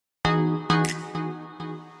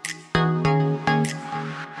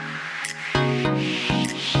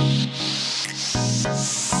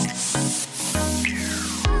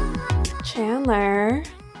Chandler.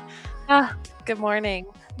 Good morning.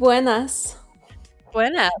 Buenas.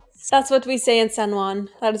 Buenas. That's what we say in San Juan.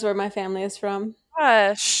 That is where my family is from.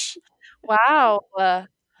 Gosh. Wow.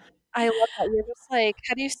 I love that. You're just like,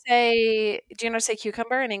 how do you know how to say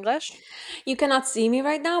cucumber in English? You cannot see me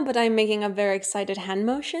right now, but I'm making a very excited hand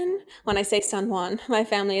motion when I say San Juan. My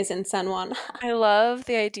family is in San Juan. I love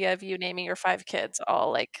the idea of you naming your 5 kids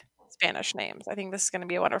all like Spanish names. I think this is going to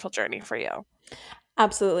be a wonderful journey for you.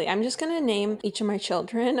 Absolutely. I'm just going to name each of my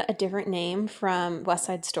children a different name from West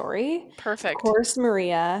Side Story. Of Perfect. course,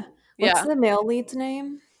 Maria. What's Yeah. the male lead's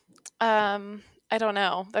name? I don't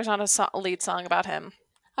know. There's not a lead song about him.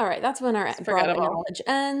 All right, that's when our It's Broadway forgettable. knowledge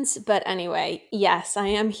ends. But anyway, yes, I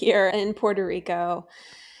am here in Puerto Rico,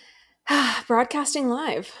 broadcasting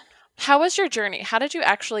live. How was your journey? How did you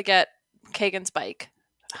actually get Kagan's bike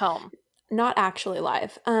home? Not actually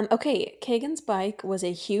live. Okay, Kagan's bike was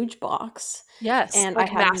a huge box, Yes, and I like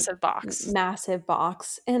had a massive box. massive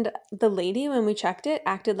box. And the lady, when we checked it,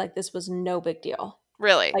 acted like this was no big deal.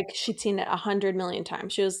 Really? Like she'd seen it 100 million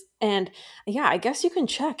times. She was, and yeah, I guess you can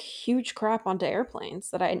check huge crap onto airplanes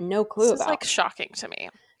that I had no clue This is like about. shocking to me.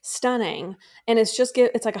 Stunning, and it's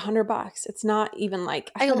like $100. It's not even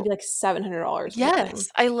like I thought it'd be like $700 or something. Yes,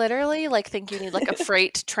 I literally like think you need like a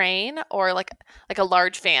freight train or like a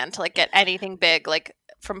large van to like get anything big like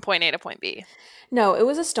from point A to point B. No, it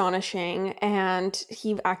was astonishing, and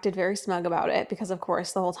he acted very smug about it because, of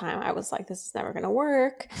course, the whole time I was like, "This is never going to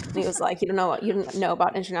work." And he was like, you don't know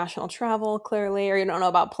about international travel, clearly, or you don't know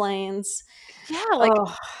about planes." Yeah, like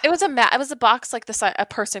Oh, it was a box like the size a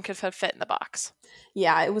person could fit in the box.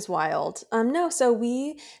 yeah, it was wild. No, so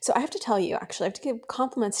I have to tell you, actually, I have to give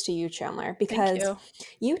compliments to you, Chandler, Thank because you.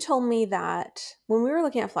 you told me that when we were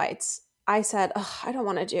looking at flights, I said, "Ugh, I don't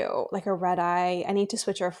want to do like a red eye. I need to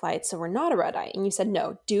switch our flights so we're not a red eye." And you said,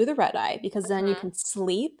 "No, do the red eye because then you Mhm. can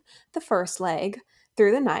sleep the first leg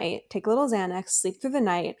through the night, take a little Xanax, sleep through the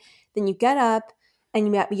night, then you get up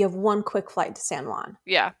and you have one quick flight to San Juan."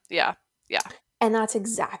 Yeah, yeah, yeah. And that's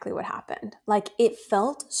exactly what happened. Like it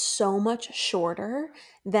felt so much shorter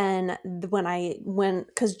than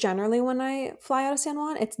because generally when I fly out of San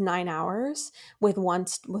Juan, it's 9 hours with one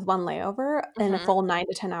layover and a Mhm. full 9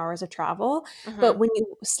 to 10 hours of travel. But Mhm. when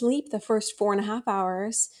you sleep the first 4.5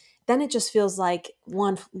 hours, then it just feels like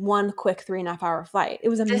one quick 3.5 hour flight. It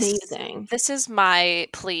was This amazing. this is my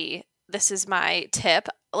plea. This is my tip.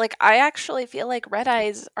 Like I actually feel like red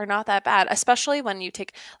eyes are not that bad, especially when you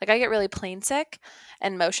take like I get really plane sick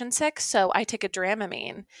and motion sick, so I take a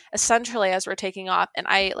Dramamine essentially as we're taking off and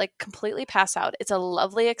I like completely pass out. It's a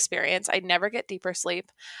lovely experience. I never get deeper sleep.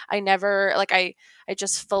 I never like I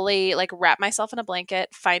just fully like wrap myself in a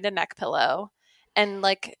blanket, find a neck pillow and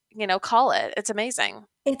like, call it. It's amazing.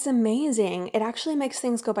 It's amazing. It actually makes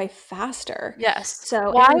things go by faster. Yes.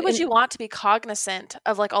 So, Why would you want to be cognizant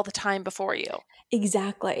of like all the time before you?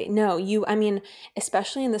 exactly. No, I mean,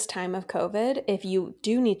 especially in this time of COVID, if you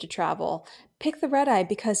do need to travel, pick the red eye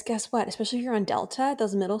because guess what? Especially if you're on Delta,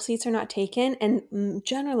 those middle seats are not taken, and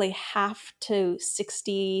generally half to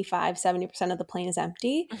 65-70% of the plane is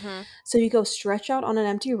empty. Mhm. So you go stretch out on an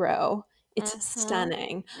empty row. It's Mhm.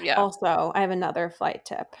 stunning. Yeah. Also, I have another flight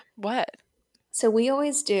tip. What? So we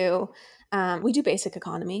do basic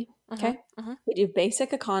economy. Mhm. Okay. Mhm. We do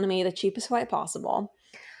basic economy, the cheapest flight possible.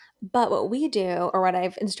 But what we do, or what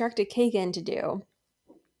I've instructed Kagan to do,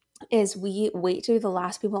 is we wait to be the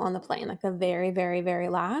last people on the plane, like the very, very, very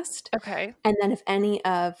last. Okay. And then if any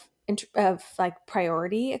of like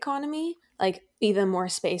priority economy, like even more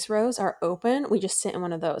space rows are open, we just sit in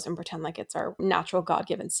one of those and pretend like it's our natural God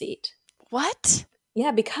given seat. What?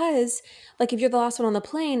 Yeah, because like if you're the last one on the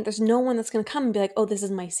plane, there's no one that's going to come and be like, "Oh, this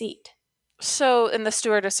is my seat." So, and the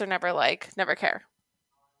stewardess are never care.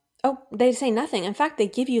 Oh, they say nothing. In fact, they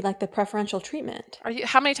give you like the preferential treatment.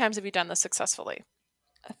 How many times have you done this successfully?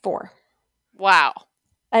 Four. Wow.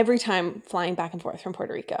 Every time flying back and forth from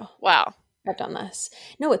Puerto Rico. Wow. I've done this.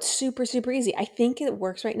 No, it's super, super easy. I think it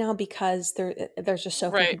works right now because there's just so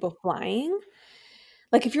few Right. people flying.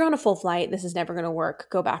 Like if you're on a full flight, this is never going to work.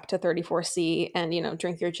 Go back to 34C and,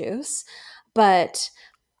 drink your juice. But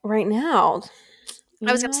right now, I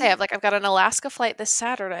you was gonna say know, I've got an Alaska flight this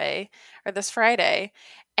Saturday or this Friday,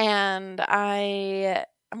 and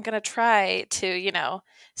I'm gonna try to,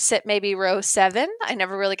 sit maybe row 7. I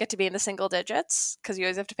never really get to be in the single digits because you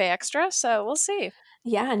always have to pay extra, so we'll see.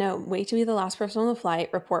 yeah, no, wait to be the last person on the flight,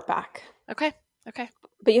 report back. Okay. Okay.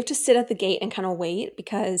 But you have to sit at the gate and kind of wait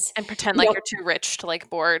because And pretend you like don't you're too rich to like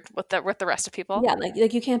board with the rest of people. yeah, like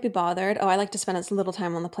you can't be bothered. Oh, I like to spend as little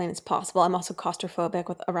time on the plane as possible. I'm also claustrophobic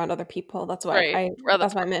with around other people. Right. Or other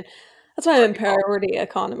That's why I'm in party people. priority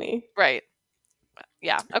economy. Right.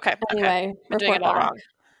 Yeah. Okay. Okay. Anyway, Been doing it report all back. wrong.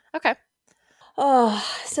 Okay. Oh,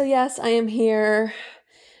 so yes, I am here.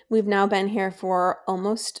 We've now been here for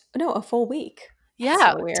almost, no, a full week. That's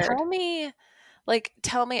Yeah. so weird.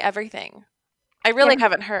 Tell me everything. I Yeah, really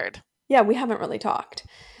haven't heard. yeah, we haven't really talked.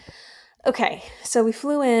 Okay, so we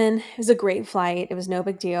flew in. It was a great flight. It was no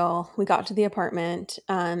big deal. We got to the apartment.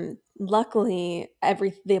 Luckily,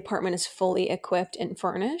 the apartment is fully equipped and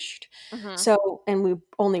furnished. Hmm. So, and we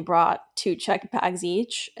only brought two check bags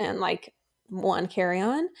each and like one carry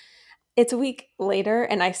on. It's a week later,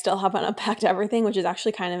 and I still haven't unpacked everything, which is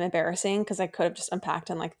actually kind of embarrassing because I could have just unpacked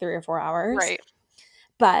in like 3 or 4 hours. Right.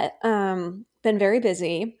 But been very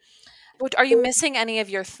busy. Are you missing any of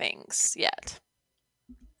your things yet?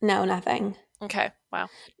 No, nothing. Okay. Wow.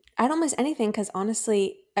 I don't miss anything because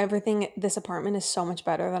honestly, everything this apartment is so much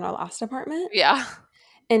better than our last apartment Yeah.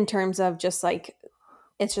 in terms of just like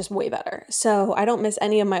it's just way better. So I don't miss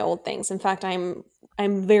any of my old things. In fact, I'm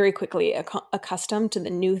very quickly accustomed to the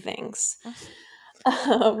new things.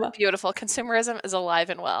 Um, Beautiful. Consumerism is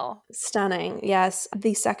alive and well. Stunning. Yes,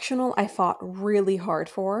 the sectional I fought really hard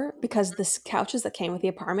for because the couches that came with the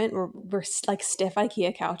apartment were like stiff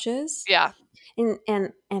IKEA couches. Yeah. And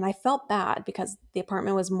I felt bad because the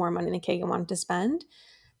apartment was more money than Kagan wanted to spend.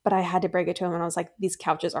 But I had to break it to him, and I was like, "These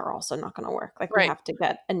couches are also not going to work. Like, we Right. have to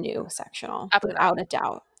get a new sectional Absolutely. without a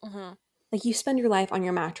doubt. Hmm. Like, you spend your life on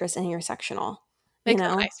your mattress and your sectional, you Make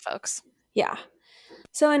them know? nice, folks. Yeah.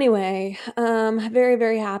 So anyway, very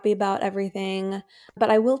very happy about everything. But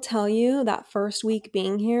I will tell you that first week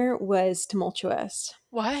being here was tumultuous.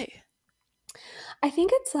 Why? I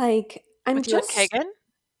think it's like I'm With you and just Kagan?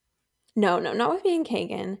 no, no, not with me and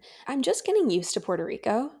Kagan. I'm just getting used to Puerto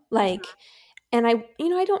Rico. Hmm. Like, and I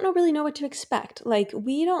don't really know what to expect. Like,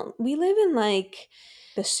 we live in like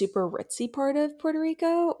the super ritzy part of Puerto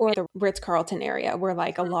Rico or the Ritz-Carlton area where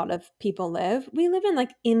like a lot of people live. We live in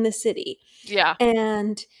like in the city. Yeah.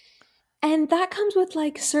 And that comes with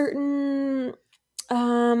like certain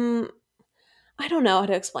um I don't know how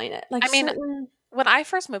to explain it. Like I mean, certain when I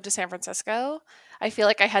first moved to San Francisco, I feel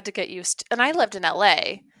like I had to get used and I lived in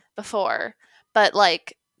LA before, but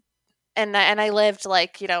like and I lived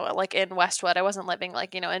like, like in Westwood. I wasn't living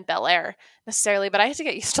like, in Bel Air necessarily, but I had to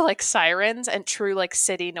get used to like sirens and true like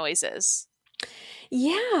city noises.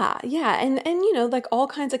 yeah, yeah, and like all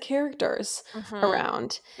kinds of characters Hmm.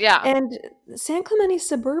 around. Yeah. And San Clemente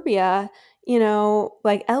suburbia,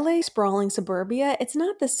 like LA sprawling suburbia, it's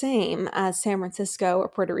not the same as San Francisco or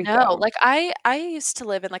Puerto No, Rico. like I used to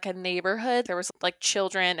live in like a neighborhood. There was like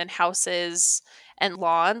children and houses and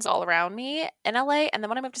lawns all around me in LA. And then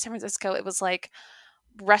when I moved to San Francisco, it was like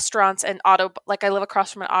restaurants and like I live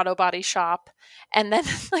across from an auto body shop. And then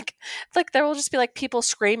like there will just be like people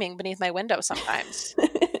screaming beneath my window sometimes.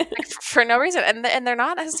 Like for no reason. And they're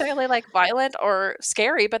not necessarily like violent or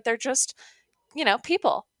scary, but they're just,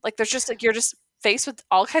 people. Like there's just like you're just faced with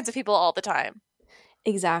all kinds of people all the time.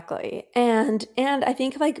 Exactly. And I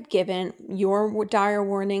think like given your dire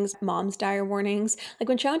warnings, mom's dire warnings, like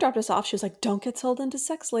when Sharon dropped us off, she was like, "Don't get sold into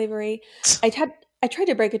sex slavery." I tried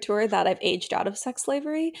to break it to her that I've aged out of sex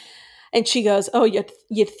slavery, and she goes, "Oh,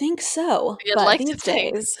 you'd think so, You'd but like to these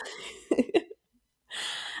think. days."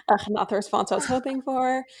 Not the response I was hoping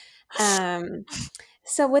for. Um,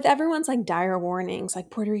 so with everyone's like dire warnings, like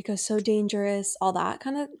Puerto Rico's so dangerous, all that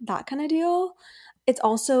kind of deal. It's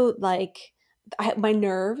also like my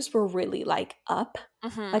nerves were really like up.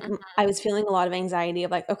 Like Hmm. I was feeling a lot of anxiety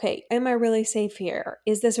of like, okay, am I really safe here?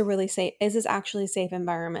 Is this a really safe? Is this actually a safe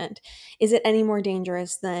environment? Is it any more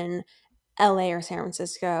dangerous than LA or San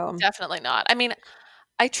Francisco? Definitely not. I mean,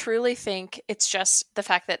 I truly think it's just the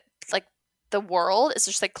fact that like the world is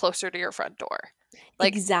just like closer to your front door.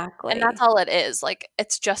 Like and that's Exactly. all it is. Like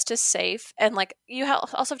it's just as safe and like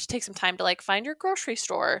also have to take some time to like find your grocery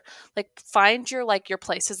store, like find your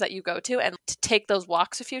places that you go to and to take those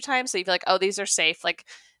walks a few times so you feel like, "Oh, these are safe." Like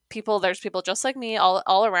there's people just like me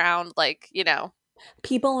all around like.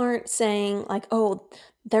 People aren't saying like, "Oh,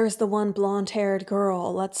 there's the one blonde-haired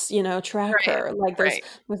girl. Let's, track Right. her." Like Right.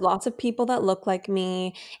 there's lots of people that look like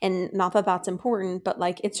me, and not that that's important, but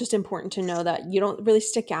like it's just important to know that you don't really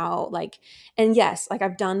stick out like and yes, like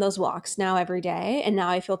I've done those walks now every day and now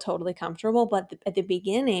I feel totally comfortable, but at the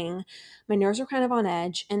beginning, my nerves were kind of on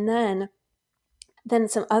edge and then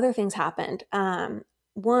some other things happened.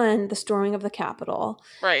 One, the storming of the Capitol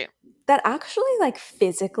Right. that actually like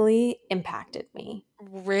physically impacted me.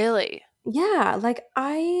 Really. Yeah, like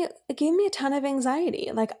it gave me a ton of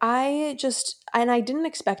anxiety. Like and I didn't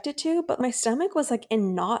expect it to, but my stomach was like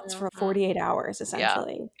in knots for Mhm. 48 hours Yeah.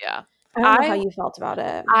 essentially. Yeah. I don't know how I you felt about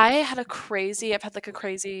it. I've had like a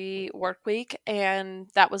crazy work week, and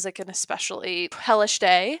that was like an especially hellish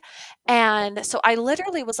day. And so I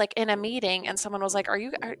literally was like in a meeting and someone was like, are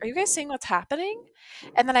you guys seeing what's happening?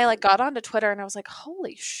 And then I like got onto Twitter and I was like,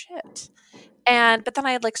 holy shit. And but then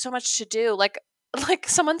I had like so much to do. Like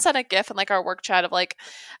someone sent a gif in like our work chat of like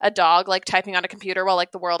a dog like typing on a computer while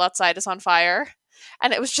like the world outside is on fire.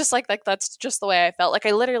 And it was just like that's just the way I felt. Like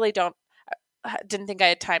I literally don't didn't think I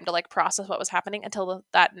had time to like process what was happening until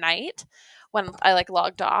that night when I like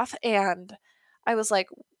logged off, and I was like,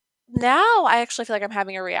 now I actually feel like I'm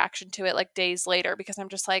having a reaction to it like days later because I'm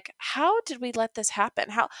just like, how did we let this happen?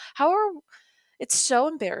 How are it's so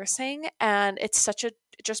embarrassing, and it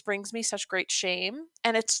just brings me such great shame,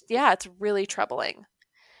 and it's really troubling.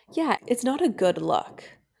 Yeah, it's not a good look.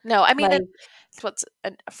 No, I mean, Like, and what's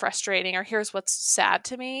frustrating, or here's what's sad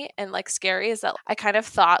to me and like scary, is that I kind of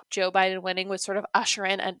thought Joe Biden winning would sort of usher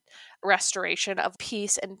in a restoration of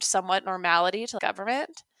peace and somewhat normality to the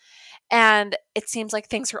government. And it seems like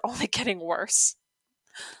things are only getting worse.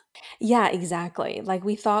 yeah, exactly. Like,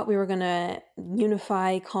 we thought we were gonna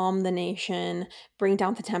unify, calm the nation, bring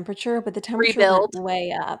down the temperature, but the temperature went Rebuild.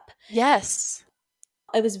 way up. Yes.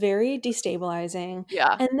 It was very destabilizing.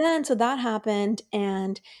 Yeah. And then so that happened,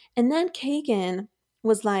 and then Kagan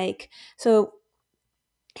was like, so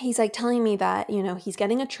he's like telling me that, he's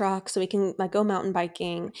getting a truck so he can like go mountain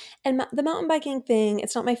biking. And the mountain biking thing,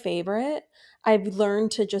 it's not my favorite. I've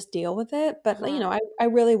learned to just deal with it, but Hmm. I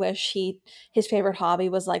really wish his favorite hobby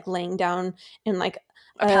was like laying down in like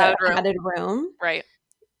A a padded room. padded room. Right.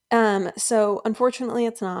 So unfortunately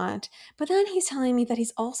it's not. But then he's telling me that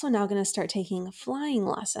he's also now going to start taking flying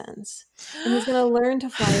lessons, and he's going to learn to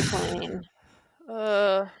fly a plane.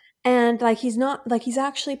 uh, And like he's not like he's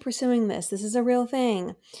actually pursuing this. This is a real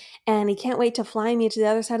thing. And he can't wait to fly me to the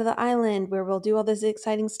other side of the island where we'll do all this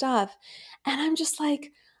exciting stuff. And I'm just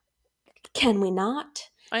like, can we not?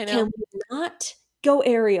 I Can know. we not go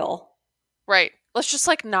aerial? Right. Let's just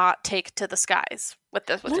like not take to the skies with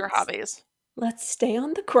this with your Let's hobbies. let's stay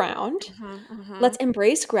on the ground. Hmm. Hmm. Let's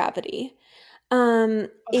embrace gravity. Ugh,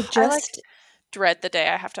 It I like just dread the day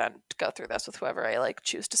I have to go through this with whoever I like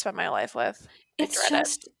choose to spend my life with. I It's dread it.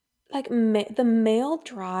 just like the male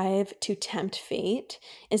drive to tempt fate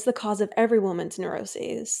is the cause of every woman's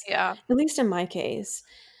neuroses, Yeah. at least in my case.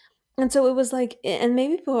 And so it was like, and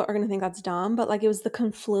maybe people are going to think that's dumb, but like it was the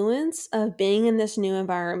confluence of being in this new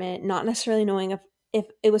environment, not necessarily knowing if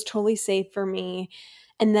it was totally safe for me,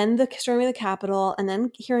 and then the storming of the Capitol, and then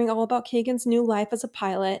hearing all about Kagan's new life as a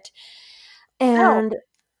pilot, No.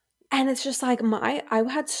 and it's just like I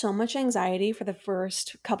had so much anxiety for the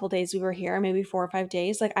first couple days we were here, maybe 4 or 5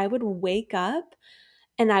 days. Like I would wake up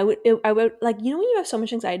and I would like, when you have so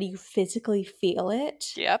much anxiety, you physically feel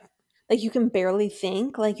it. Yep. Like you can barely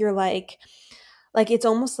think. Like you're like it's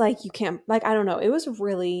almost like you can't, like, I don't know. It was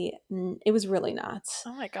really nuts.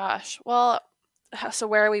 Oh my gosh. Well, so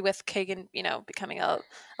where are we with Kagan, becoming a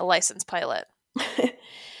licensed pilot?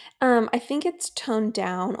 I think it's toned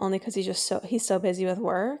down only because he's so busy with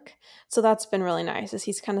work. So that's been really nice, is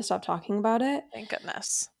he's kind of stopped talking about it. Thank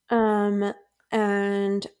goodness. Um,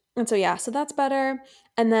 and so yeah, so that's better.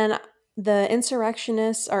 And then the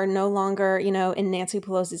insurrectionists are no longer, in Nancy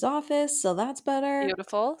Pelosi's office, so that's better.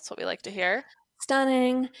 Beautiful. That's what we like to hear.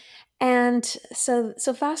 Stunning. And so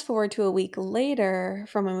fast forward to a week later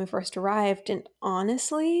from when we first arrived, and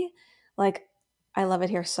honestly, like I love it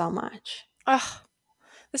here so much. Ugh,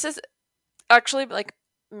 this is actually like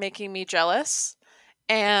making me jealous.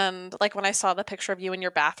 And like when I saw the picture of you in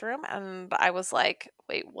your bathroom, and I was like,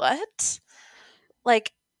 wait, what?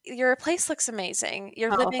 Like, your place looks amazing.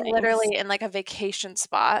 You're Oh, living thanks. literally in like a vacation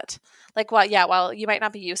spot. Like, well, yeah, while you might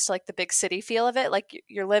not be used to like the big city feel of it, like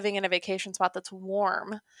you're living in a vacation spot that's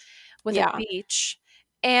warm with a Yeah. beach.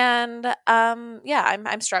 And yeah,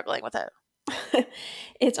 I'm struggling with it.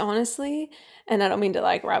 It's honestly, and I don't mean to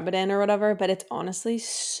like rub it in or whatever, but it's honestly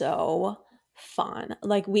so fun.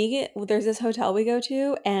 Like there's this hotel we go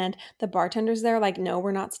to, and the bartenders there like, no,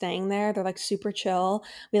 we're not staying there. They're like super chill.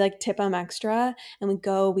 We like tip them extra, and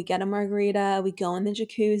we get a margarita, we go in the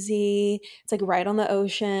jacuzzi. It's like right on the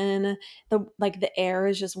ocean. The air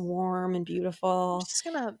is just warm and I'm beautiful. just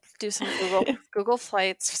gonna do some Google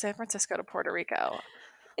flights San Francisco to Puerto Rico.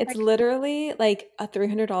 It's Like, literally like a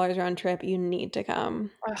 $300 round trip. You need to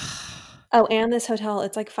come. ugh. Oh, and this hotel,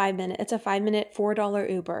 it's like 5 minutes. It's a 5-minute $4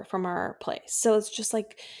 Uber from our place. So it's just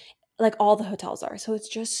like all the hotels are. So it's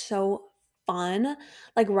just so fun.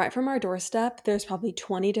 Like right from our doorstep, there's probably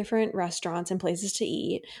 20 different restaurants and places to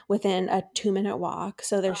eat within a 2-minute walk.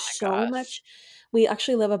 So Oh there's my so gosh. much. We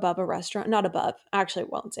actually live above a restaurant, not above. I actually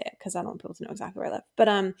won't say it because I don't want people to know exactly where I live.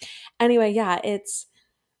 But anyway, yeah, it's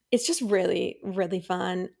just really, really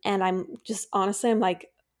fun. And I'm just honestly, I'm like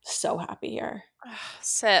so happy here.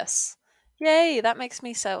 Sis. Yay, that makes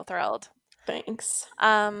me so thrilled. Thanks.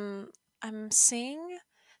 Um, I'm seeing.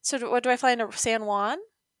 So, what do I fly into San Juan?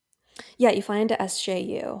 Yeah, you fly into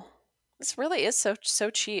SJU. This really is so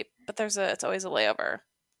cheap, but it's always a layover.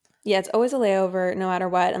 Yeah, it's always a layover no matter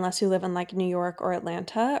what, unless you live in like New York or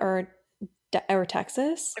Atlanta or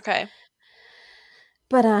Texas. Okay.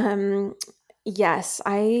 But yes,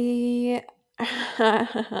 I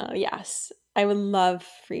yes, I would love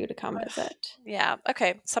for you to come Ugh, visit. yeah.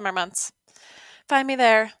 Okay. Summer months. Find me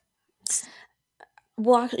there.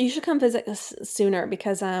 Well, actually, you should come visit us sooner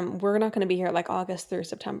because we're not going to be here like August through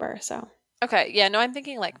September. So Okay. Yeah. No, I'm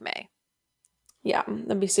thinking like May. yeah,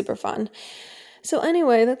 that'd be super fun. So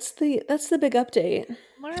anyway, that's the big update.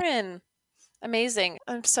 Lauren, amazing.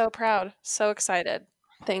 I'm so proud. So excited.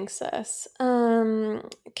 Thanks, sis.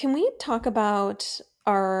 Can we talk about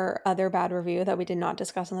our other bad review that we did not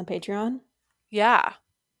discuss on the Patreon? Yeah.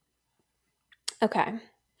 Okay.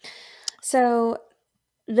 So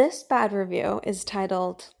this bad review is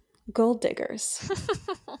titled Gold Diggers.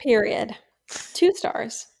 Period. 2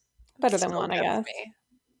 stars. Better than Still one, I gets guess. me.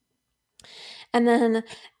 And then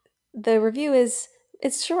the review is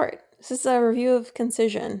it's short. This is a review of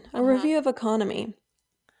Concision, a Hmm. review of economy.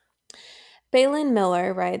 Balin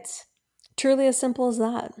Miller writes, truly as simple as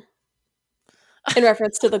that, in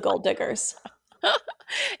reference to the gold diggers.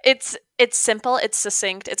 It's simple. It's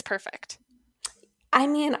succinct. It's perfect. I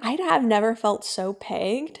mean, I'd have never felt so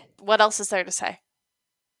pegged. What else is there to say?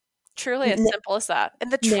 Truly as N- simple as that.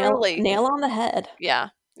 And the nail truly, nail on the head. yeah,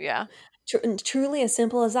 yeah. Truly as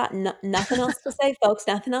simple as that. Nothing else to say, folks.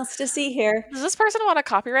 Nothing else to see here. Does this person want a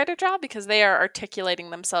copywriter job because they are articulating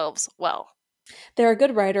themselves well? They're a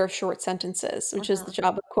good writer of short sentences, which is the Hmm.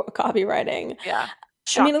 job of copywriting. Yeah.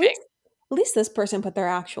 I mean, Shocking. at least this person put their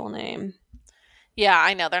actual name. Yeah,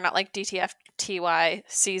 I know. They're not like DTF, TY,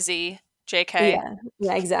 CZ, JK. Yeah,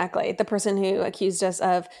 yeah, exactly. The person who accused us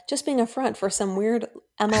of just being a front for some weird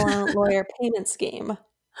MLM lawyer payment scheme.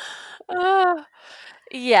 Uh,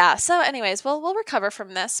 yeah. So, anyways, we'll recover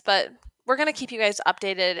from this, but we're gonna keep you guys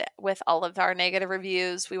updated with all of our negative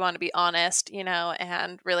reviews. We want to be honest,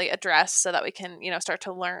 and really address so that we can, start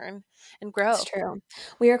to learn and It's grow. true.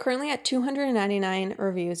 We are currently at 299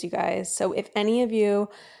 reviews, you guys. So if any of you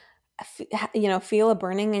feel a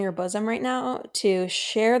burning in your bosom right now to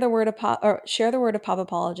share the word of pop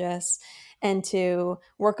apologists and to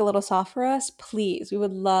work a little soft for us, please, we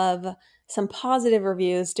would love some positive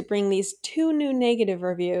reviews to bring these two new negative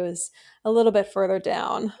reviews a little bit further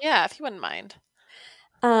down. Yeah, if you wouldn't mind.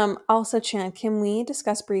 Also, Chan, can we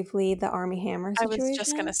discuss briefly the Army Hammer I was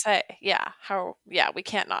just gonna situation? say, yeah, we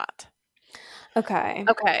can't not. Okay.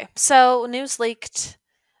 Okay, so news leaked.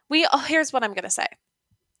 Here's what I'm gonna say.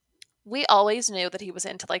 We always knew that he was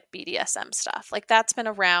into like BDSM stuff. Like that's been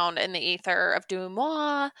around in the ether of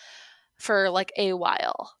Dumois for like a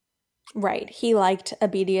while, Right. He liked a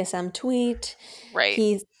BDSM tweet. right?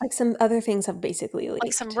 He's like some other things have basically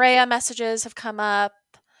Like some leaked. Rhea messages have come up,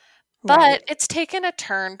 but Right. it's taken a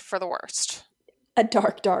turn for the worst. A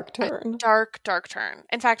dark, dark A turn. dark, dark turn.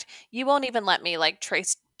 In fact, you won't even let me like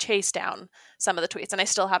chase down some of the tweets, and I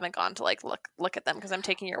still haven't gone to like look at them because I'm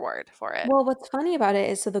taking your word for it. Well, what's funny about it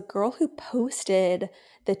is so the girl who posted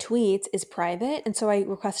the tweets is private, and so I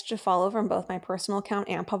requested to follow from both my personal account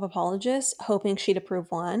and Pop Apologist, hoping she'd approve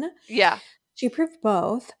one. Yeah, She approved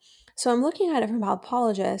both. So I'm looking at it from Pop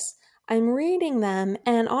Apologist. I'm reading them,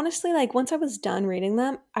 and honestly, like once I was done reading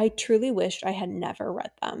them, I truly wished I had never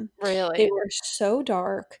read them. They really. were so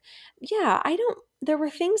dark. Yeah, I don't. There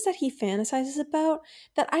were things that he fantasizes about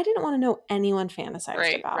that I didn't want to know anyone fantasized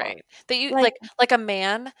Right, about. right. That you Like, like a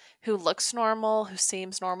man who looks normal, who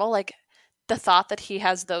seems normal, like the thought that he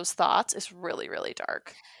has those thoughts is really, really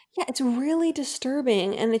dark. yeah, it's really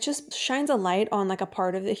disturbing and it just shines a light on like a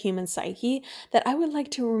part of the human psyche that I would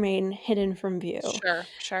like to remain hidden from view. Sure,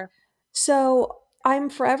 sure. So, I'm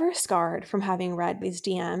forever scarred from having read these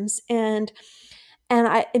DMs and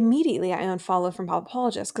I unfollowed from Pop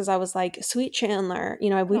Apologist because I was like, "Sweet Chandler, we've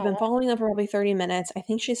been Oh, following them for probably 30 minutes. I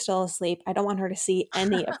think she's still asleep. I don't want her to see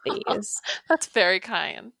any of these." that's very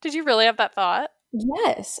kind. Did you really have that thought?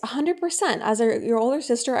 Yes, 100%. As your older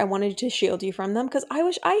sister, I wanted to shield you from them because I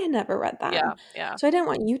wish I had never read them. Yeah, yeah. So I didn't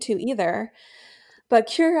want you to either. But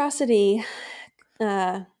curiosity,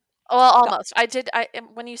 uh, Well, got almost.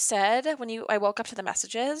 When you said, I woke up to the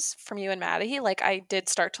messages from you and Maddie, like I did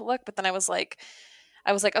start to look, but then I was like,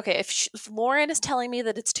 I was like, okay, if Lauren is telling me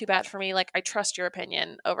that it's too bad for me, like I trust your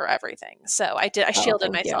opinion over everything. So I Oh,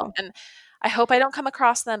 shielded thank myself, you. and I hope I don't come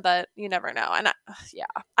across them, but you never know. And yeah,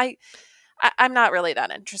 I'm not really that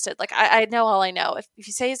interested. Like I know all I know. If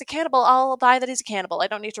you say he's a cannibal, I'll buy that he's a cannibal. I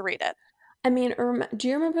don't need to read it. I mean, do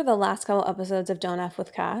you remember the last couple episodes of Don't F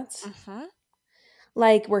with Cats? Mm-hmm.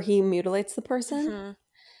 Like where he mutilates the person? Mm-hmm.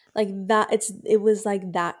 Like that it was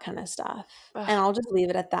like that kind of stuff. And Ugh. I'll just leave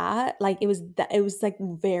it at that. Like it was like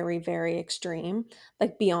very, very extreme,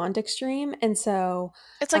 like beyond extreme. And so,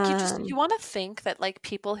 It's like you um, want to think that like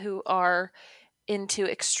people who are into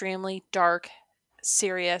extremely dark,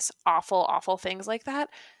 serious, awful things like that,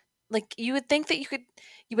 like you would think that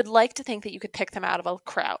you would like to think that you could pick them out of a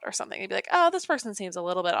crowd or something. You'd be like, oh, this person seems a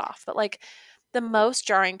little bit off. But like the most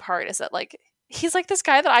jarring part is that like he's like this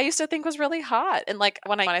guy that I used to think was really hot. And like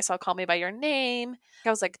when I saw Call Me by Your Name, I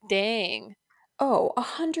was like, dang. oh,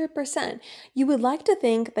 100%. You would like to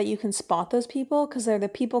think that you can spot those people because they're the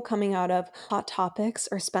people coming out of Hot Topics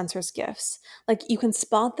or Spencer's Gifts. Like you can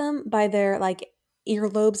spot them by their like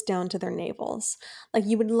earlobes down to their navels. Like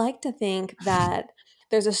you would like to think that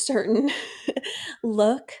there's a certain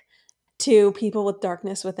look to people with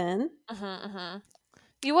darkness within. Mm-hmm, mm-hmm.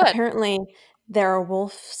 You would. Apparently, there are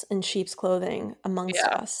wolves in sheep's clothing amongst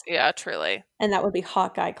Yeah. us, Yeah, truly. and that would be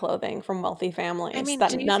hot guy clothing from wealthy I families mean,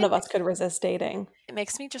 that do you none of think us could resist dating. it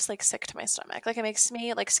makes me just like sick to my stomach? Like it makes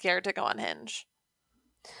me like scared to go on Hinge.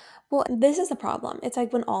 Well, this is the problem. It's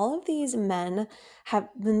like when these men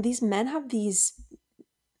have these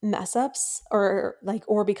mess ups or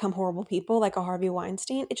become horrible people like a Harvey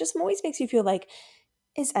Weinstein, it just always makes you feel like,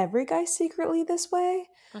 is every guy secretly this way?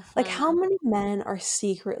 Like how Mm-hmm. many men are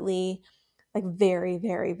secretly like very,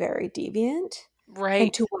 very, very deviant? And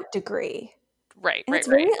Right. to what degree? Right, And right, it's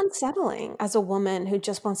very right. unsettling as a woman who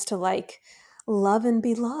just wants to like love and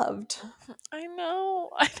be loved. I know.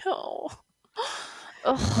 I know.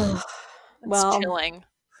 Ugh, it's Well, chilling,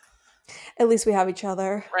 at least we have each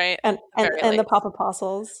other right? and At the very the least. pop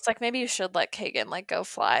apostles. It's like maybe you should let Kagan like go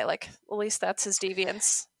fly. Like at least that's his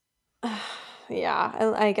deviance.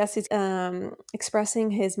 Yeah, I guess he's expressing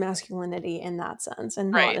his masculinity in that sense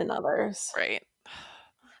and not Right, in others. right.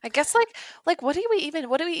 I guess like what do we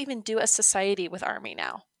even do as society with Army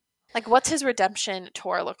now? Like what's his redemption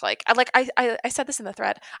tour look like? I said this in the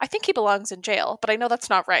thread. I think he belongs in jail, but I know that's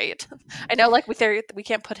not right. I know like we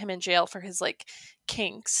can't put him in jail for his like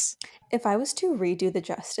kinks. If I was to redo the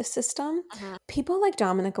justice system, Mhm. people like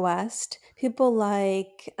Dominic West, people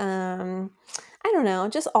like I don't know,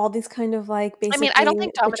 just all these kind of like I mean, I don't basically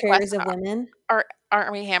think Dominic West betrayers of and women.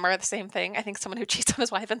 Army Hammer are the same thing. I think someone who cheats on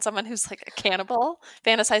his wife and someone who's like a cannibal,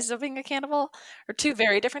 fantasizes of being a cannibal, are two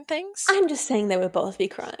very different things. I'm just saying they would both be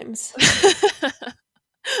crimes.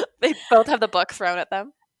 They both have the book thrown at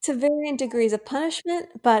them. To varying degrees of punishment,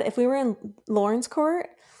 but if we were in Lauren's court,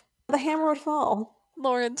 the hammer would fall.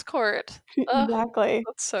 Lauren's Court. Ugh, Exactly.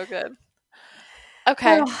 that's so good.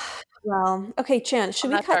 Okay, Oh, well, okay, Chan, should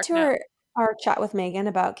on we that cut dark to note. our chat with Megan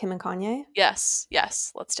about Kim and Kanye? Yes,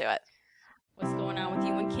 yes, let's do it. What's going on with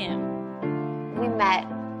you and Kim? We met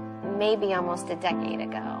maybe almost a decade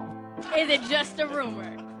ago. Is it just a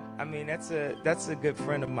rumor? I mean, that's a good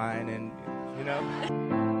friend of mine, and you know.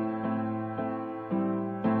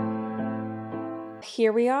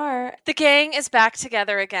 Here we are. The gang is back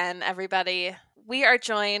together again, everybody. We are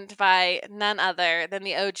joined by none other than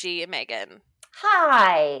the OG Megan.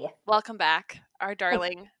 Hi. Welcome back, our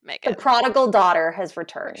darling The Megan. prodigal daughter has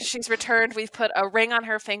returned. She's returned. We've put a ring on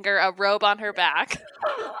her finger, a robe on her back.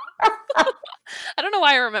 I don't know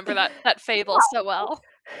why I remember that fable so well.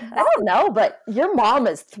 I don't know, but your mom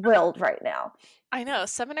is thrilled right now. I know,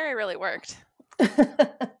 seminary really worked.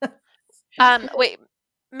 Oh, Wait,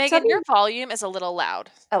 Megan, your volume is a little loud.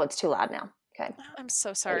 it's too loud now. Okay. I'm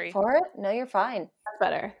so Wait sorry. for it? No, you're fine. That's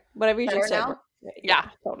better. Whatever you Better just did. now? Yeah.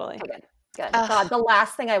 Totally. Okay, good. Good. Ugh. God, the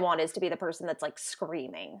last thing I want is to be the person that's like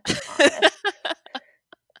screaming on this.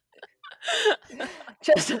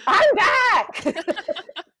 Just, I'm back!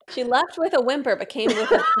 She left with a whimper, but came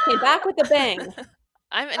back with a bang.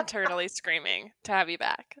 I'm internally screaming to have you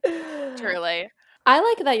back. Truly. I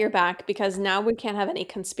like that you're back because now we can't have any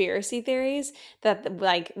conspiracy theories that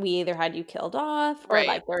like we either had you killed off or Right.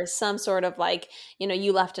 like there was some sort of like,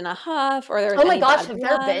 you left in a huff or there was Oh my any gosh, bad have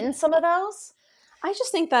there blood. been some of those? I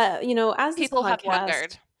just think that, as this People have podcast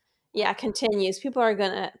wondered. continues, people are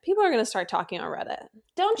gonna start talking on Reddit.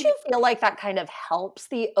 Don't you feel like that kind of helps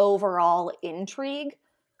the overall intrigue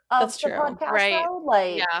of That's the true. podcast? Right. Though?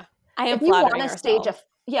 Like, Yeah. I am if you want flattering to stage ourselves.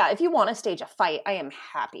 if you want to stage a fight, I am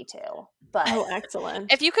happy to. But Oh,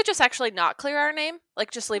 excellent. If you could just actually not clear our name,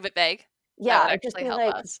 like just leave it vague. Yeah, would I'd just actually be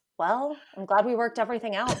help like, us. well, I'm glad we worked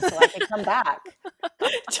everything out so I could come back.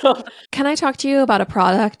 Can I talk to you about a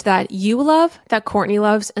product that you love, that Courtney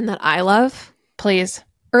loves, and that I love? Please.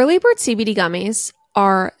 Early Bird CBD gummies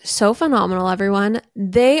are so phenomenal, everyone.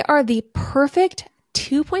 They are the perfect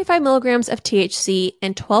 2.5 milligrams of THC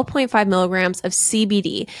and 12.5 milligrams of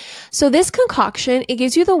CBD. So this concoction, it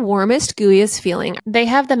gives you the warmest, gooeyest feeling. They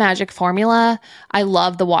have the magic formula. I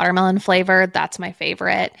love the watermelon flavor. That's my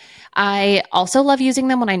favorite. I also love using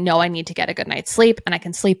them when I know I need to get a good night's sleep and I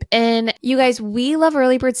can sleep in. You guys, we love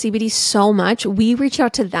Early Bird CBD so much. We reached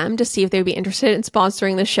out to them to see if they would be interested in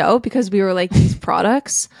sponsoring the show because we were like, these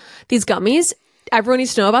products, these gummies, everyone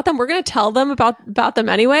needs to know about them. We're going to tell them about them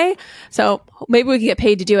anyway. So maybe we can get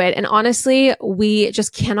paid to do it. And honestly, we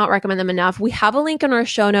just cannot recommend them enough. We have a link in our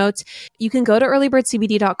show notes. You can go to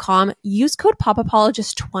earlybirdcbd.com, use code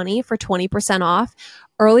POPAPologist20 for 20% off.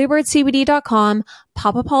 earlybirdcbd.com,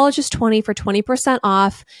 POPAPologist20 for 20%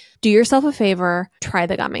 off. Do yourself a favor, try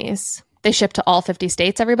the gummies. They ship to all 50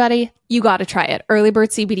 states, everybody. You got to try it.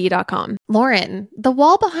 earlybirdcbd.com. Lauren, the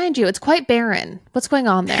wall behind you, it's quite barren. What's going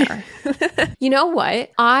on there? You know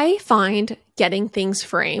what? I find getting things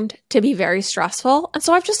framed to be very stressful. And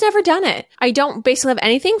so I've just never done it. I don't basically have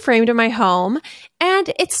anything framed in my home.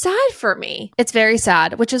 And it's sad for me. It's very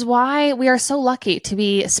sad, which is why we are so lucky to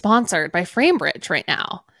be sponsored by FrameBridge right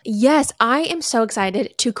now. Yes, I am so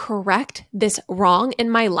excited to correct this wrong in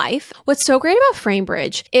my life. What's so great about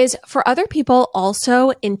FrameBridge is for other people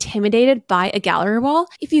also intimidated by a gallery wall,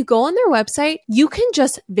 if you go on their website, you can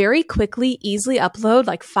just very quickly, easily upload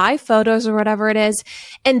like 5 photos or whatever it is,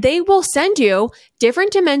 and they will send you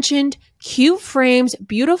different dimensioned, cute frames,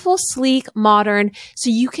 beautiful, sleek, modern, so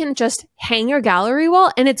you can just hang your gallery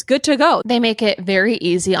wall and it's good to go. They make it very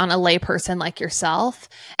easy on a layperson like yourself.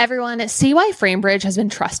 Everyone, see why FrameBridge has been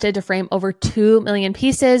trusted to frame over 2 million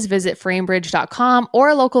pieces. Visit framebridge.com or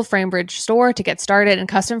a local FrameBridge store to get started and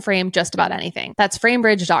custom frame just about anything. That's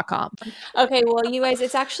framebridge.com. Okay, well, you guys,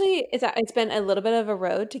 it's been a little bit of a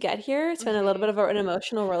road to get here. It's been a little bit of an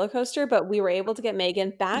emotional roller coaster, but we were able to get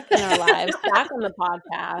Meggan back in our lives, back on the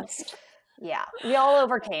podcast. Yeah, we all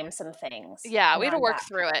overcame some things. Yeah, we had to around work that.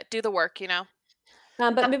 through it. Do the work, you know?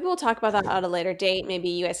 But maybe we'll talk about that at a later date. Maybe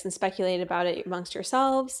you guys can speculate about it amongst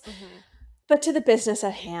yourselves. But to the business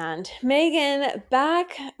at hand, Meggan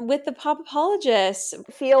back with the Pop Apologist.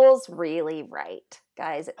 Feels really right,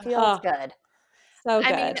 guys. It feels good. So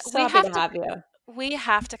good. I mean, so happy to have you. We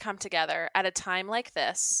have to come together at a time like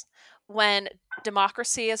this when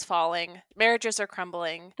democracy is falling, marriages are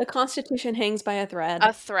crumbling. The Constitution hangs by a thread.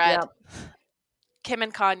 Yep. Kim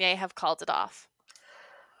and Kanye have called it off.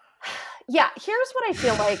 Yeah, here's what I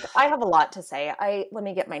feel like. I have a lot to say. Let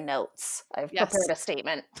me get my notes. I've Yes. prepared a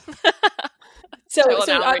statement. So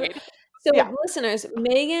Yeah. listeners,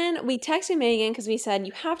 Meggan, we texted Meggan because we said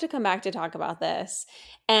you have to come back to talk about this.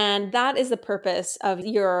 And that is the purpose of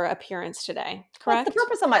your appearance today, Well, correct? it's the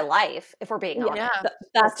purpose of my life, if we're being honest. Yeah.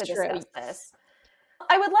 That's to true. discuss this.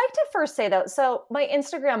 I would like to first say though, so my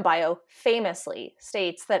Instagram bio famously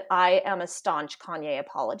states that I am a staunch Kanye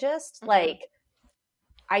apologist. Like,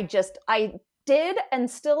 I did and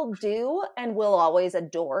still do and will always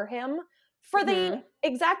adore him for the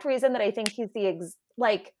exact reason that I think he's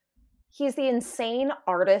he's the insane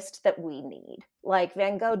artist that we need. Like,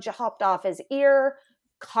 Van Gogh hopped off his ear.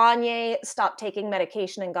 Kanye stopped taking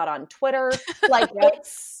medication and got on Twitter. Like,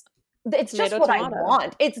 it's just what I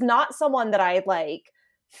want. It's not someone that I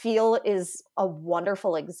feel is a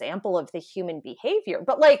wonderful example of the human behavior,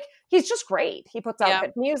 but he's just great. He puts out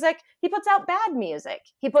good music. He puts out bad music.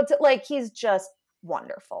 He puts it he's just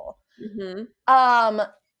wonderful. Kim,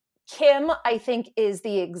 I think, is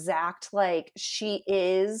the exact she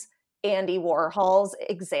is Andy Warhol's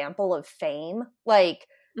example of fame.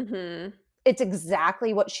 It's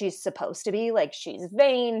exactly what she's supposed to be. She's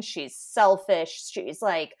vain, she's selfish, she's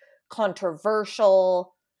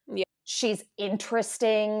controversial. Yeah. She's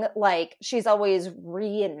interesting. She's always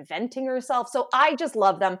reinventing herself. So I just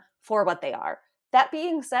love them for what they are. That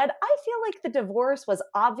being said, I feel like the divorce was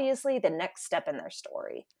obviously the next step in their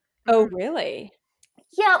story. Oh, really?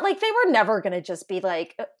 Yeah, they were never going to just be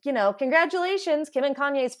congratulations, Kim and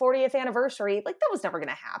Kanye's 40th anniversary. That was never going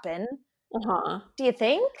to happen. Do you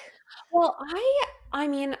think? Well, I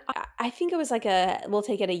mean, I think it was we'll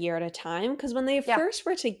take it a year at a time, because when they first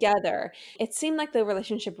were together, it seemed like the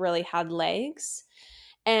relationship really had legs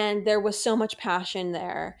and there was so much passion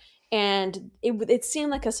there. And it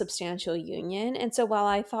seemed like a substantial union. And so while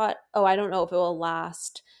I thought, I don't know if it will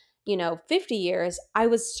last 50 years, I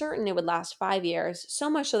was certain it would last 5 years, so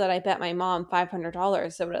much so that I bet my mom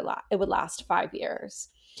 $500 that it would last 5 years.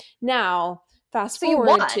 Now, fast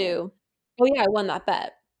forward to, Oh yeah, I won that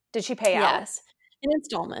bet. Did she pay out? Yes, in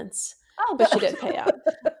installments, Oh, but she good. did pay up.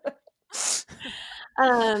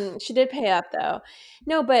 She did pay up though.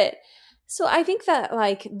 No, but so I think that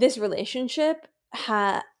like this relationship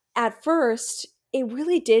at first it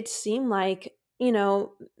really did seem like,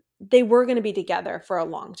 they were going to be together for a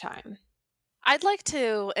long time. I'd like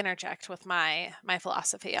to interject with my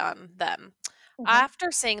philosophy on them. Mhm.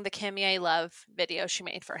 After seeing the Kimye love video she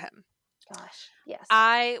made for him, Gosh, yes.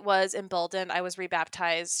 I was emboldened. I was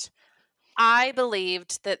rebaptized. I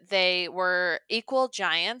believed that they were equal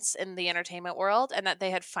giants in the entertainment world and that they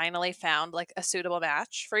had finally found like a suitable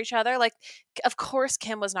match for each other. Like, of course,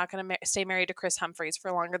 Kim was not going to stay married to Chris Humphries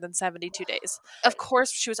for longer than 72 days. Of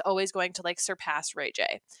course, she was always going to like surpass Ray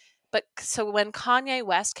J. But so when Kanye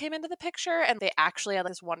West came into the picture and they actually had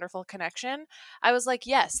this wonderful connection, I was like,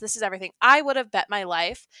 yes, this is everything. I would have bet my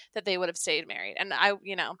life that they would have stayed married. And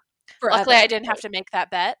Forever. luckily I didn't have to make that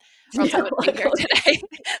bet or else I wouldn't be here today.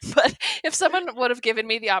 But if someone would have given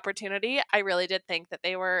me the opportunity, I really did think that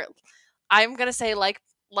they were, I'm going to say like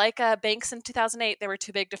Banks in 2008, they were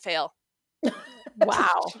too big to fail.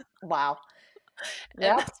 Wow. Wow. And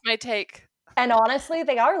Yeah. that's my take. And honestly,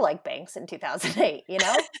 they are like Banks in 2008,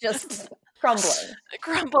 just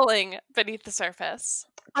Crumbling beneath the surface.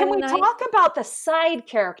 Can we talk about the side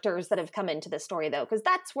characters that have come into the story, though? Because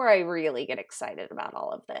that's where I really get excited about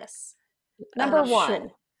all of this. Number one,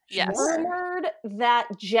 sure. Yes. rumored that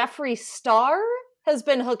Jeffree Star has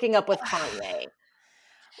been hooking up with Kanye.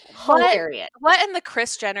 Hilarious. What in the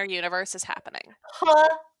Kris Jenner universe is happening?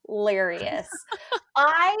 Hilarious.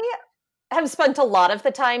 I have spent a lot of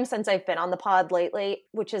the time since I've been on the pod lately,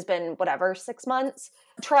 which has been 6 months,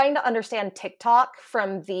 trying to understand TikTok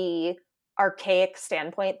from the archaic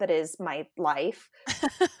standpoint that is my life.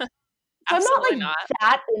 I'm not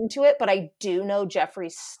that into it, but I do know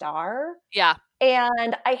Jeffree Star. Yeah.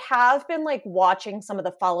 And I have been watching some of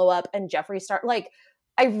the follow-up and Jeffree Star.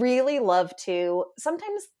 I really love to,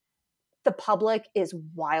 sometimes the public is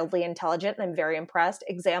wildly intelligent and I'm very impressed.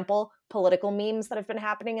 Example, political memes that have been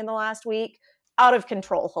happening in the last week. Out of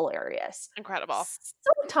control, hilarious. Incredible.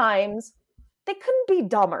 Sometimes they couldn't be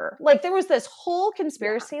dumber. There was this whole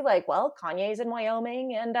conspiracy, Kanye's in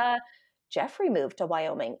Wyoming and Jeffree moved to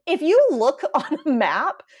Wyoming. If you look on a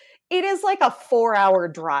map, it is like a 4-hour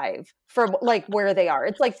drive from where they are.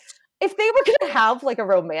 It's if they were going to have a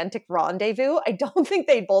romantic rendezvous, I don't think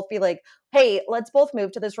they'd both be hey, let's both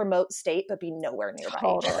move to this remote state, but be nowhere nearby.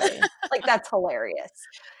 Totally. That's hilarious.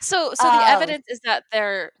 So the evidence is that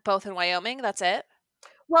they're both in Wyoming. That's it.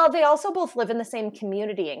 Well, they also both live in the same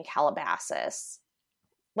community in Calabasas.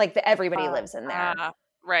 Everybody lives in there.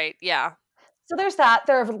 Right. Yeah. So there's that.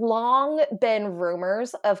 There have long been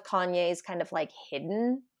rumors of Kanye's kind of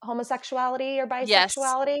hidden homosexuality or bisexuality.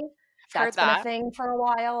 Yes. That's been a thing for a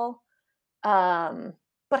while.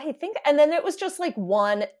 But I think, and then it was just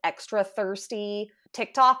one extra thirsty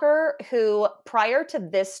TikToker who, prior to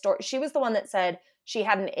this story, she was the one that said she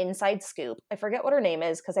had an inside scoop. I forget what her name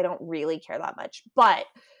is because I don't really care that much, but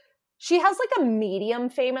she has a medium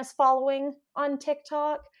famous following on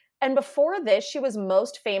TikTok. And before this, she was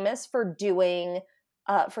most famous for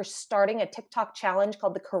starting a TikTok challenge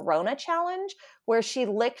called the Corona Challenge, where she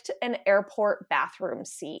licked an airport bathroom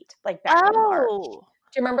seat back in March.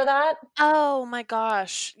 Do you remember that? Oh my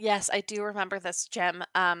gosh. Yes, I do remember this gem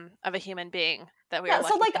of a human being that we were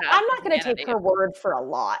so I'm not going to take her word for a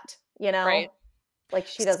lot, Right.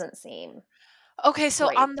 She doesn't seem. Okay, so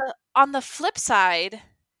great. on the flip side,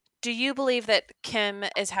 do you believe that Kim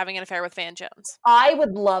is having an affair with Van Jones? I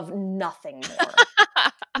would love nothing more.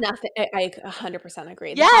 Nothing. I 100%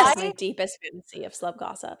 agree. Yes. That's my deepest fantasy of celeb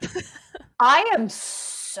gossip. I am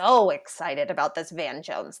so excited about this Van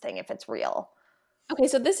Jones thing if it's real. Okay,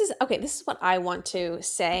 so this is what I want to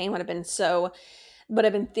say and what I've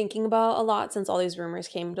been thinking about a lot since all these rumors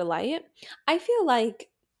came to light. I feel like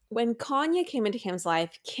when Kanye came into Kim's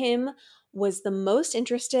life, Kim was the most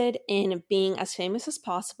interested in being as famous as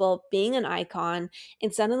possible, being an icon,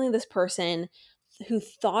 and suddenly this person who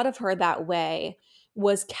thought of her that way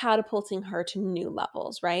was catapulting her to new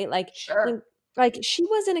levels, right? Sure. She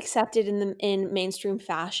wasn't accepted in mainstream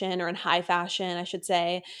fashion or in high fashion, I should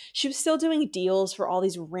say. She was still doing deals for all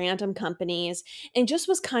these random companies and just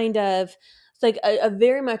was kind of a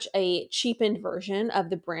very much a cheapened version of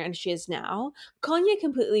the brand she is now. Kanye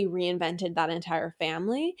completely reinvented that entire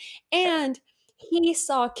family, and he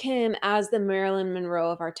saw Kim as the Marilyn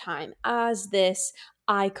Monroe of our time, as this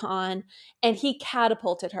icon, and he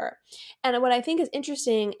catapulted her. And what I think is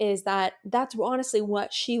interesting is that that's honestly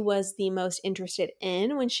what she was the most interested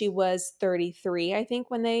in when she was 33, I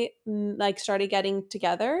think, when they started getting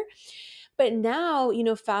together. But now,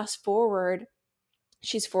 fast forward,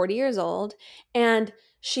 she's 40 years old and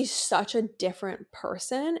she's such a different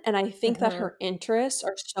person. And I think that Mhm. her interests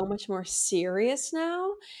are so much more serious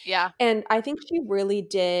now. Yeah. And I think she really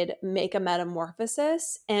did make a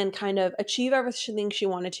metamorphosis and kind of achieve everything she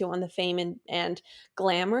wanted to on the fame and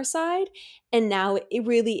glamour side. And now it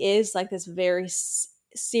really is like this very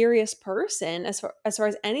serious person as far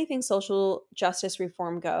as anything social justice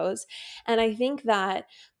reform goes. And I think that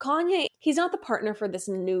Kanye, he's not the partner for this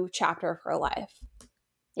new chapter of her life.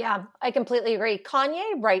 Yeah, I completely agree.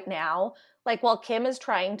 Kanye right now, like while Kim is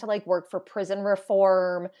trying to like work for prison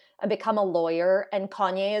reform and become a lawyer, and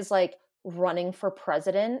Kanye is like running for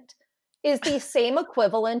president, is the same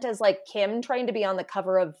equivalent as like Kim trying to be on the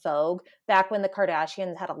cover of Vogue back when the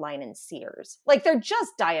Kardashians had a line in Sears. Like they're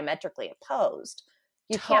just diametrically opposed.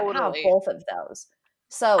 You can't have Totally. both of those.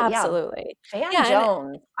 So yeah, Absolutely. Van Yeah.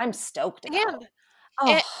 Jones, I'm stoked about.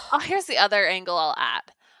 And Oh, here's the other angle I'll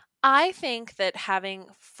add. I think that having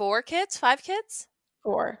 5 kids,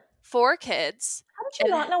 four. 4 kids, How did you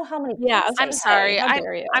and not know how many Yeah, I kids was they I'm gonna had? say, sorry. how I'm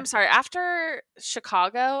dare you? I'm sorry. After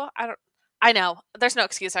Chicago, I know. There's no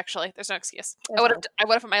excuse actually. There's no excuse. There's none. I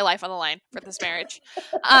would have put my life on the line for this marriage.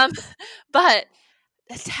 Um but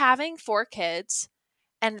having 4 kids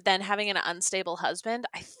and then having an unstable husband,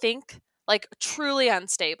 I think like truly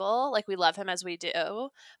unstable, like we love him as we do,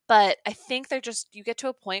 but I think you get to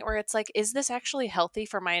a point where it's like, is this actually healthy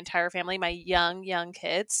for my entire family, my young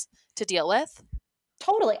kids to deal with?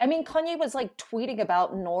 Totally. I mean, Kanye was like tweeting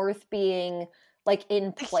about North being like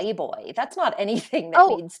in Playboy. That's not anything that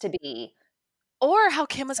Oh, needs to be or how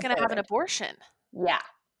Kim was going to have an supported. abortion. Yeah.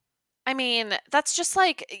 I mean, that's just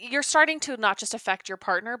like you're starting to not just affect your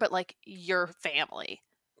partner, but like your family.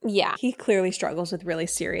 Yeah, he clearly struggles with really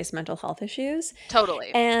serious mental health issues. Totally.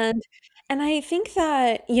 And I think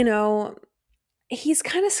that, he's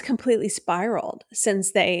kind of completely spiraled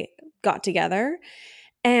since they got together.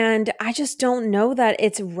 And I just don't know that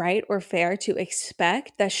it's right or fair to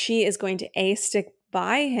expect that she is going to A, stick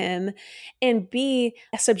by him, and B,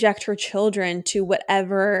 subject her children to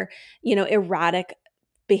whatever, erratic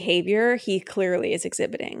behavior he clearly is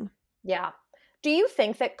exhibiting. Yeah. Do you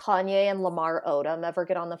think that Kanye and Lamar Odom ever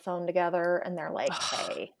get on the phone together and they're like,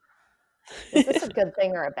 hey, is this a good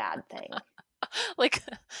thing or a bad thing? Like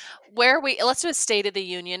let's do a State of the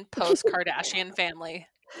Union post Kardashian family.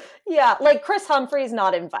 Yeah. Like Chris Humphrey's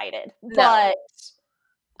not invited, No. but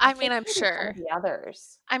I mean, think I'm maybe some sure. of the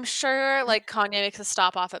others. I'm sure like Kanye makes a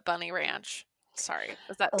stop off at Bunny Ranch. Sorry,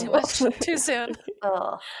 was that too Ugh. much? Too soon?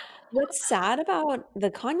 Ugh. What's sad about the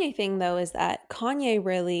Kanye thing, though, is that Kanye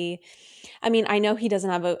really, I mean, I know he doesn't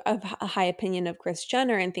have a high opinion of Kris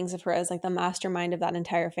Jenner and thinks of her as like the mastermind of that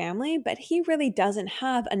entire family, but he really doesn't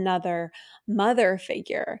have another mother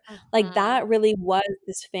figure. Like Mhm. that really was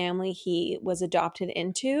this family he was adopted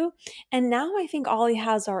into. And now I think all he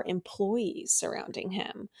has are employees surrounding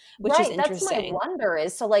him, which is Right, that's my interesting. wonder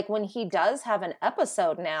is so like when he does have an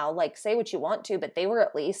episode now, like say what you want to, but they were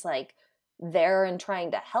at least like there and trying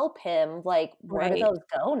to help him, like where do Right. those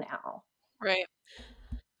go now? Right.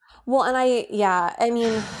 Well, and I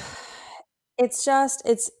mean, it's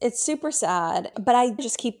super sad, but I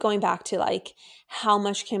just keep going back to like how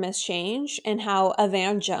much Kim has changed and how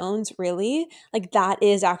Van Jones really, like that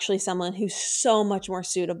is actually someone who's so much more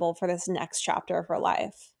suitable for this next chapter of her life.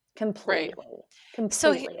 Right. Completely.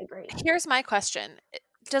 So Completely agree. here's my question: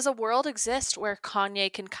 does a world exist where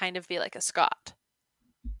Kanye can kind of be like a Scott?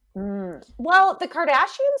 Well, the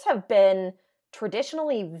Kardashians have been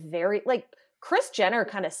traditionally very like Kris Jenner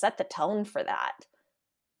kind of set the tone for that.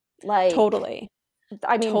 Like Totally.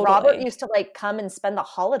 I mean, Robert Totally. used to like come and spend the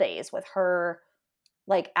holidays with her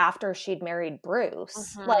like after she'd married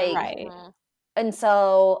Bruce. Like Right. and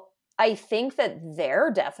so I think that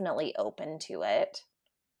they're definitely open to it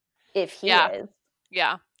if he Yeah. is.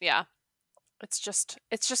 Yeah. It's just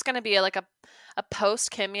going to be like a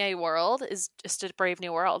post Kimye world is just a brave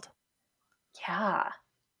new world. Yeah.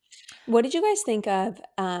 What did you guys think of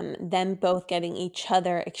them both getting each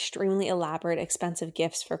other extremely elaborate, expensive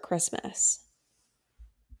gifts for Christmas?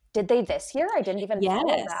 Did they this year? I didn't even follow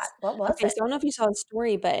Yes. that. What was Okay, it? so I don't know if you saw the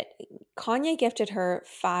story, but Kanye gifted her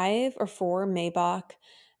 5 or 4 Maybach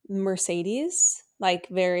Mercedes, like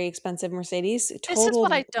very expensive Mercedes, This is what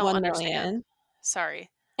totaled I don't 1 understand. million. Sorry.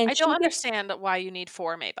 And I she don't gifted understand why you need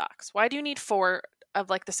 4 Maybachs. Why do you need 4 of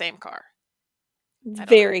like the same car? I don't know.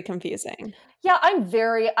 very confusing. Yeah,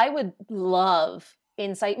 I would love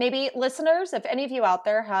insight. Maybe listeners, if any of you out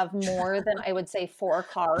there have more than I would say 4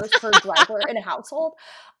 cars per driver in a household,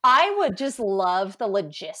 I would just love the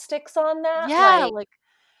logistics on that. Yeah, Like, like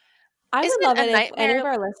I Isn't would it love a it if any of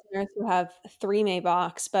nightmare? our listeners who have 3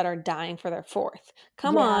 Maybachs but are dying for their 4th,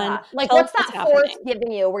 come on, Yeah. Like, tell us what's what's that fourth happening.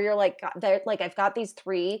 giving you where you're like, they're like, I've got these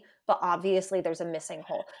three, but obviously there's a missing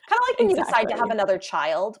hole. Kind of like when you decide to have Exactly. another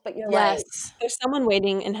child, but you're like, Yes. There's someone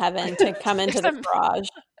waiting in heaven to come into There's the a garage.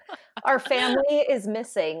 our family is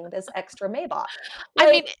missing this extra Maybach. I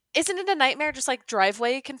mean, Like, isn't it a nightmare just like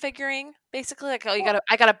driveway configuring? Basically, like, oh, well,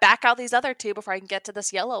 I gotta back out these other two before I can get to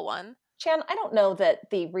this yellow one. Chan, I don't know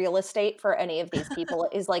that the real estate for any of these people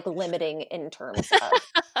is like limiting in terms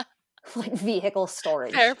of like vehicle Fair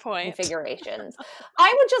storage point. configurations.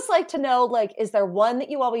 I would just like to know, like, is there one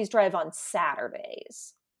that you always drive on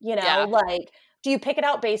Saturdays? You know, Yeah. like, do you pick it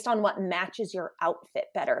out based on what matches your outfit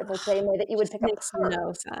better, the same way that you would Just pick a makes purse? no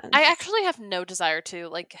I sense. actually have no desire to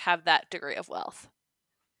like have that degree of wealth.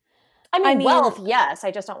 I I mean, mean, wealth, yes.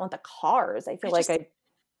 I just don't want the cars. I I feel like just I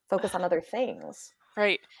focus on other things.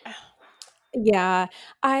 right. yeah,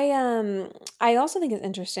 I also think it's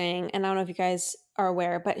interesting, and I don't know if you guys are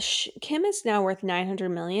aware, but Kim is now worth 900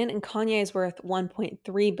 million and Kanye is worth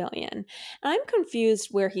 1.3 billion. And I'm confused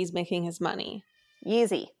where he's making his money.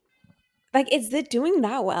 Easy. Like, is it doing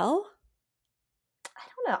that well? I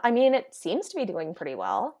don't know. I mean, it seems to be doing pretty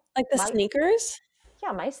well. Like the My sneakers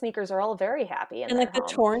Yeah, my sneakers are all very happy in and their like the home.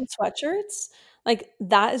 torn sweatshirts? Like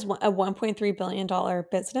that is a 1.3 billion dollar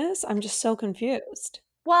business. I'm just so confused.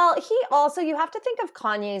 Well, he also, you have to think of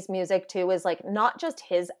Kanye's music too as like not just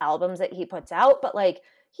his albums that he puts out, but like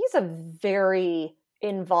he's a very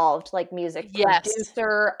involved like music Yes.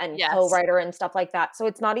 producer and Yes. co-writer and stuff like that. So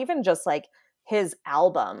it's not even just like his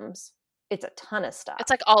albums. It's a ton of stuff.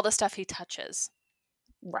 It's like all the stuff he touches.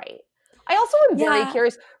 Right. I also am very Yeah.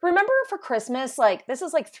 curious. Remember for Christmas, like this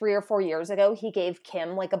is like 3 or 4 years ago, he gave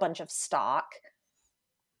Kim like a bunch of stock.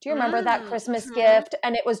 Do you remember that Christmas Mm-hmm. gift?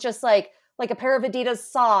 And it was just like a pair of Adidas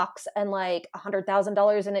socks and like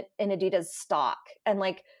 $100,000 in Adidas stock and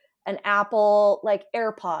like an Apple like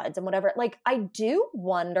AirPods and whatever. Like I do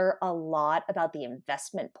wonder a lot about the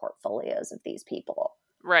investment portfolios of these people.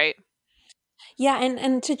 Right. Yeah,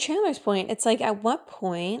 and to Chandler's point, it's like at what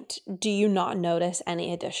point do you not notice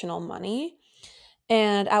any additional money?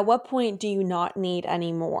 And at what point do you not need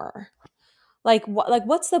any more?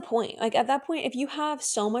 What's the point? Like at that point, if you have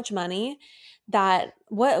so much money that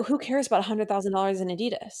what who cares about $100,000 in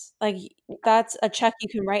Adidas? Like that's a check you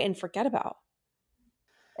can write and forget about.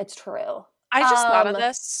 It's true. I just thought of Um,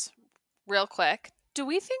 this real quick. Do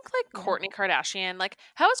we think like yeah. Kourtney Kardashian, like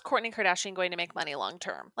how is Kourtney Kardashian going to make money long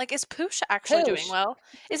term? Like is Poosh actually doing Poosh. well?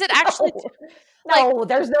 Is it actually No, like no,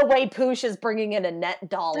 there's no way Poosh is bringing in a net there's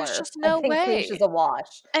dollar. just I no think Poosh way. is a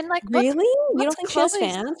wash. And like Really? You what's don't think she has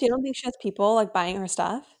Chloe's fans? You don't think she has people like buying her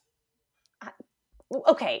stuff?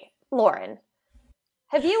 Okay, Lauren,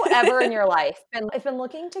 have you ever in your life been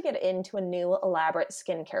looking to get into a new elaborate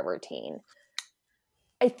skincare routine?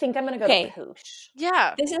 I think I'm going to go to Okay, Poosh.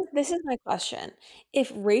 Yeah. this is my question.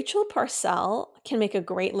 If Rachel Parcell can make a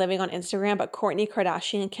great living on Instagram, but Kourtney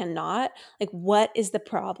Kardashian cannot, like what is the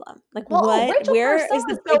problem? Like Well, Rachel where Parcell is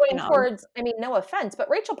the is going breakdown? towards, I mean, no offense, but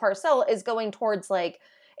Rachel Parcell is going towards like,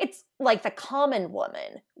 it's like the common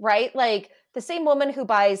woman, right? Like the same woman who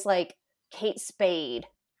buys like Kate Spade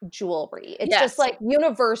jewelry. It's just Yes. like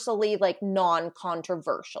universally like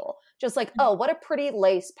non-controversial. Just like, oh, what a pretty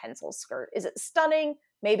lace pencil skirt. Is it stunning?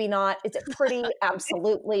 Maybe not. Is it pretty?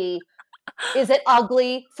 Absolutely. Is it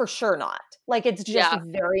ugly? For sure not. Like it's just Yeah.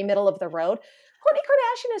 very middle of the road. Kourtney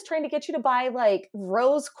Kardashian is trying to get you to buy like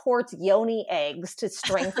rose quartz yoni eggs to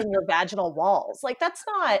strengthen your vaginal walls. Like that's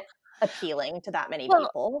not appealing to that many Well,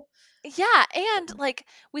 people. yeah, and like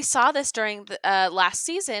we saw this during the last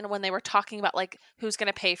season when they were talking about like who's going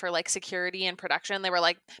to pay for like security and production. They were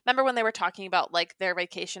like, remember when they were talking about like their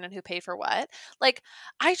vacation and who paid for what? Like,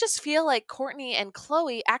 I just feel like Courtney and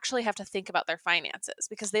Chloe actually have to think about their finances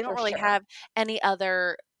because they don't For really sure. have any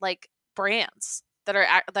other like brands that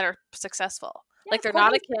are successful. Yeah, Like they're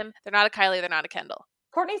not a Courtney's, Kim, they're not a Kylie, they're not a Kendall.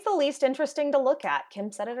 Courtney's the least interesting to look at.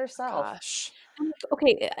 Kim said it herself. Gosh.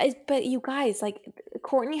 Okay, but you guys, like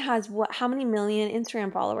Courtney has what? How many million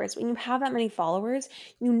Instagram followers? When you have that many followers,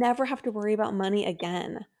 you never have to worry about money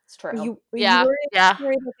again. It's Or true. you Yeah, yeah.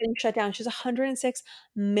 worry about getting shut down. She's 106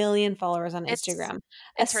 million followers on It's Instagram.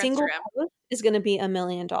 A it's her single Instagram. post is going to be $1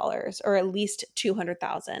 million or at least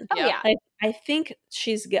 200,000. Oh Yeah. yeah. I think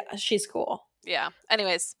she's cool. Yeah.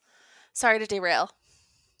 Anyways, sorry to derail.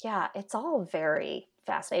 Yeah, it's all very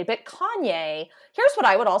fascinating. But Kanye, here's what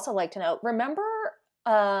I would also like to know. Remember,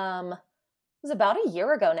 it was about a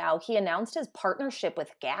year ago now, he announced his partnership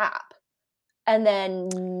with Gap. And then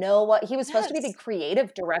he was supposed to be the Yes.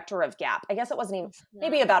 creative director of Gap. I guess it wasn't even,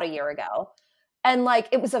 maybe about a year ago. And like,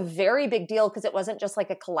 it was a very big deal because it wasn't just like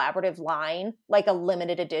a collaborative line, like a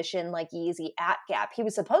limited edition, like Yeezy at Gap. He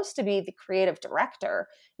was supposed to be the creative director,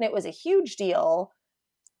 and it was a huge deal.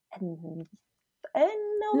 And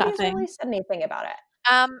nobody's really Nothing. said anything about it.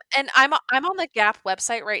 And I'm on the Gap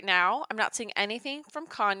website right now. I'm not seeing anything from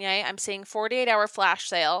Kanye. I'm seeing 48-hour flash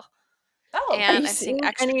sale, Oh, Are and you I'm seeing seeing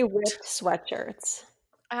extra. any ripped sweatshirts?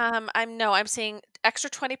 I'm seeing extra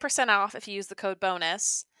 20% off if you use the code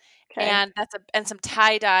bonus, Okay. and and some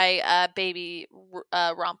tie dye baby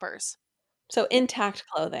rompers. So intact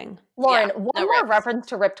clothing. Lauren, Yeah, one no more rips. reference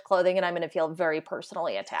to ripped clothing, and I'm going to feel very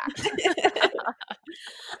personally attacked.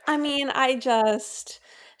 I mean, it's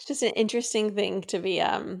just an interesting thing to be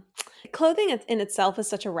clothing in itself is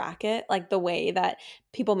such a racket, like the way that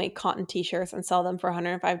people make cotton t-shirts and sell them for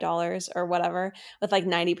 $105 or whatever with like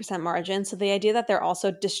 90% margin. So the idea that they're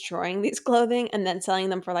also destroying these clothing and then selling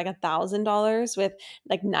them for like $1,000 with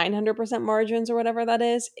like 900% margins or whatever that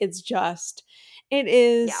is, it Yeah,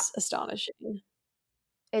 is astonishing.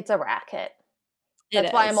 it's a racket. It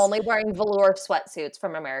That's why I'm is. only wearing velour sweatsuits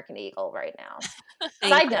from American Eagle right now.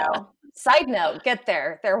 Thank you. Side note, get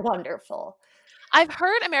there. They're wonderful. I've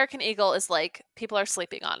heard American Eagle is like people are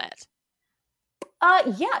sleeping on it.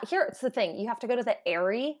 Yeah, here's the thing. You have to go to the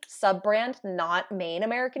Aerie sub-brand, not main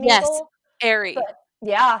American Yes, Eagle. Aerie. But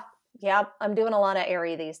yeah, I'm doing a lot of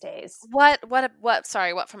Aerie these days. What?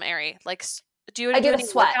 Sorry, what from Aerie? Like, do you I do do the any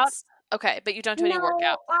workout? sweats. Okay, but you don't do any No,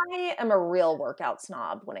 workout. I am a real workout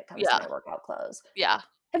snob when it comes to Yeah, my workout clothes. yeah,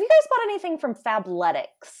 Have you guys bought anything from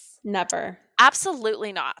Fabletics? Never.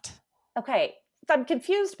 absolutely not. Okay, I'm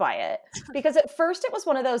confused by it because at first it was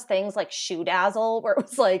one of those things like Shoe Dazzle where it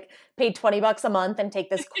was like pay $20 a month and take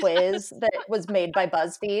this quiz that was made by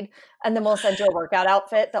BuzzFeed, and then we'll send you a workout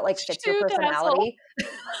outfit that like fits your Shoe Dazzle. personality.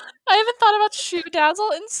 I haven't thought about Shoe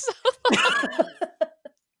Dazzle in so long.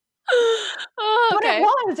 Oh, But okay.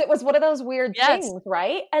 it was one of those weird Yes. things,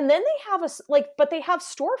 right? And then they have but they have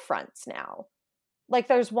storefronts now. Like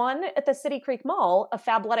there's one at the City Creek Mall, a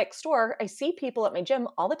Fabletics store. I see people at my gym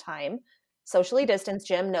all the time. Socially distanced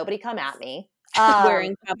gym, nobody come at me.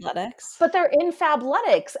 Wearing Fabletics. But they're in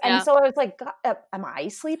Fabletics. And Yeah. so I was like, God, am I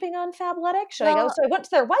sleeping on Fabletics? Should I go? Well, So I went to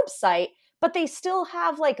their website, but they still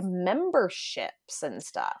have like memberships and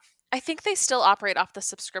stuff. I think they still operate off the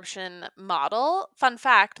subscription model. Fun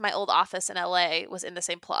fact, my old office in LA was in the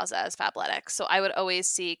same plaza as Fabletics. So I would always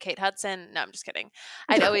see Kate Hudson. No, I'm just kidding.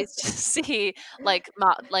 I'd always just see like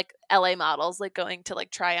LA models like going to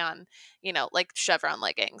like try on, like chevron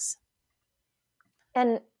leggings.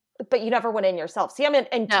 But you never went in yourself. See, I'm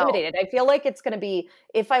intimidated. I feel like it's going to be,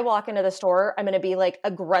 if I walk into the store, I'm going to be like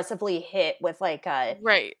aggressively hit with like a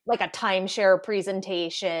timeshare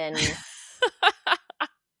presentation.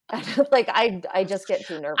 Like I just get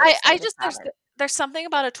too nervous. There's something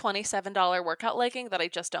about a $27 workout legging that I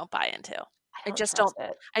just don't buy into.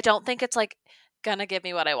 I don't think it's like gonna give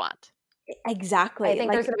me what I want. Exactly. I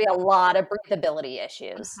think there's going to be a lot of breathability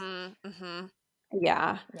issues.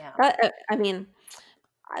 Yeah. I mean,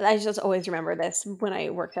 I just always remember this when I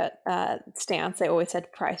worked at Stance. They always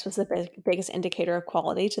said price was the biggest indicator of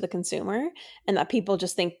quality to the consumer, and that people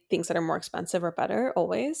just think things that are more expensive are better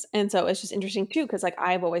always. And so it's just interesting too, because like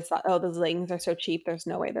I've always thought, oh, those leggings are so cheap, there's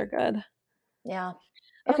no way they're good. Yeah.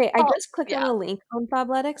 Okay, I just clicked on a link on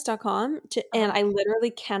fabletics.com and I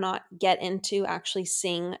literally cannot get into actually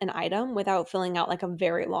seeing an item without filling out like a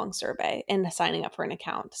very long survey and signing up for an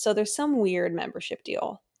account. So there's some weird membership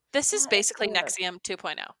deal. This is basically Nexium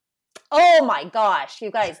 2.0. Oh my gosh,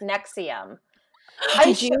 you guys, Nexium.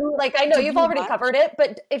 I know you've already covered it,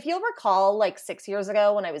 but if you'll recall, like 6 years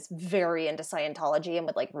ago when I was very into Scientology and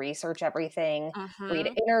would like research everything,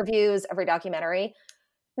 read interviews, every documentary,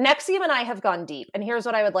 Nexium and I have gone deep. And here's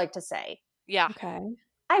what I would like to say. Yeah. Okay.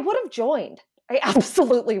 I would have joined. I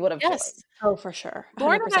absolutely would have joined. Oh, for sure.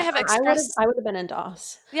 Lauren and I have expressed. I would have been in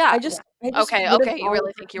DOS. Yeah. I just okay. You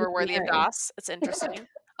really think you were worthy of DOS? It's interesting. Okay.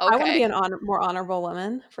 I want to be a more honorable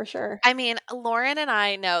woman for sure. I mean, Lauren and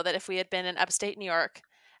I know that if we had been in upstate New York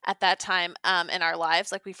at that time in our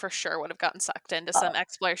lives, like we for sure would have gotten sucked into some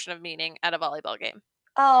exploration of meaning at a volleyball game.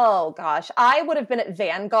 Oh gosh, I would have been at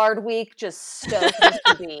Vanguard Week, just stoked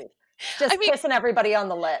to be, kissing everybody on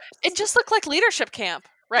the lips. It just looked like leadership camp,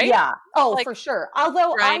 right? Yeah. Oh, for sure.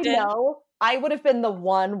 Although I know I would have been the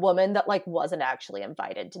one woman that like wasn't actually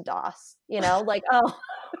invited to DOS. Like, oh,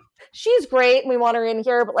 she's great and we want her in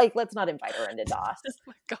here, but like, let's not invite her into DOS. Oh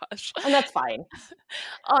my gosh. And that's fine.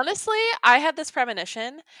 Honestly, I had this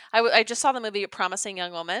premonition. I just saw the movie Promising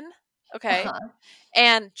Young Woman. Okay.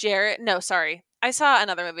 And I saw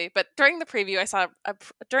another movie, but during the preview, I saw a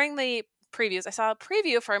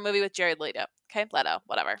preview for a movie with Jared Leto. Okay, Leto,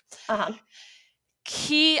 whatever.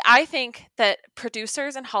 I think that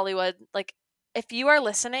producers in Hollywood, like, if you are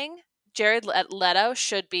listening, Jared Leto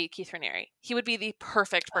should be Keith Raniere. He would be the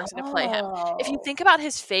perfect person to play him. If you Oh, think about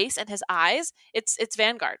his face and his eyes, it's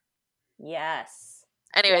Vanguard. yes.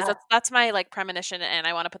 Anyways, Yeah, that's my like premonition, and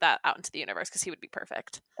I want to put that out into the universe because he would be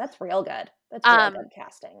perfect. that's real good. That's real Um, good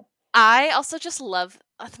casting. I also just love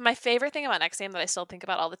my favorite thing about NXIVM that I still think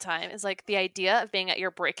about all the time is like the idea of being at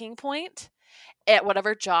your breaking point at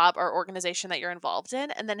whatever job or organization that you're involved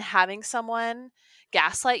in, and then having someone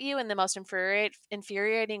gaslight you in the most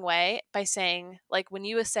infuriating way by saying, like, when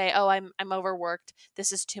you say, oh, I'm overworked,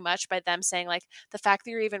 this is too much, by them saying, like, the fact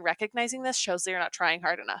that you're even recognizing this shows that you're not trying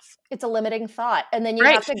hard enough. It's a limiting thought. And then you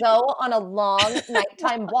Right. have to go on a long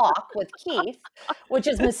nighttime walk with Keith, which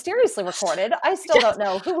is mysteriously recorded. I still don't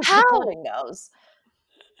know who's How? recording those.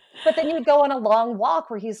 But then you'd go on a long walk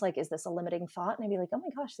where he's like, is this a limiting thought? And I'd be like, oh my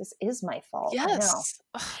gosh, this is my fault. I know. Yes.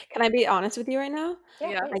 Can I be honest with you right now?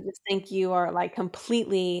 Yeah. I just think you are like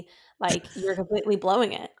completely, like you're completely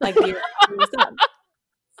blowing it. Like you're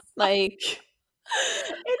like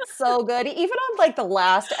It's so good. Even on like the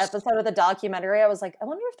last episode of the documentary, I was like, I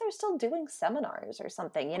wonder if they're still doing seminars or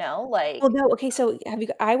something, you know? Like, well, no, okay, so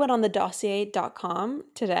I went on the dossier.com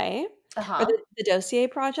today, or uh-huh. the dossier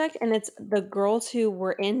project, and it's the girls who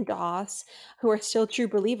were in DOS who are still true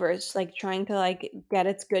believers, like trying to like get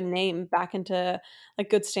its good name back into like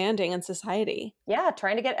good standing in society. Yeah,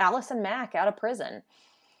 trying to get Allison Mack out of prison.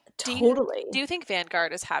 Totally. Do you think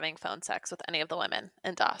Vanguard is having phone sex with any of the women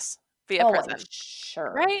in DOS via Oh, prison? I'm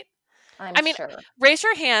sure. Right? I mean, sure. Raise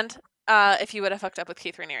your hand if you would have hooked up with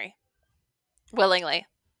Keith Raniere. Willingly.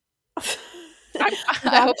 I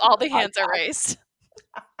hope all the hands are raised.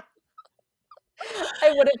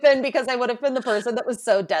 I would have been, because I would have been the person that was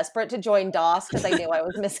so desperate to join DOS because I knew I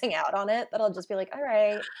was missing out on it, that I'll just be like, all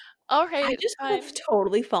right. All right. I just would have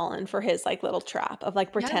totally fallen for his like little trap of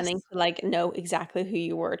like pretending Yes. to like know exactly who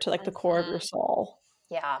you were to like the core of your soul.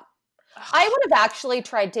 Yeah. I would have actually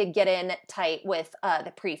tried to get in tight with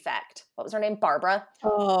the prefect. What was her name? Barbara.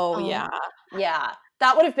 Oh, yeah. Yeah.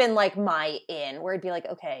 That would have been like my in, where it'd be like,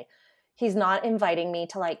 okay, he's not inviting me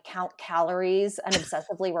to like count calories and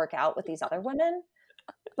obsessively work out with these other women,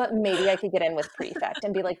 but maybe I could get in with prefect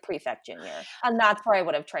and be like Prefect Junior. And that's where I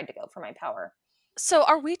would have tried to go for my power. So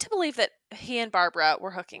are we to believe that he and Barbara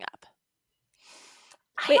were hooking up?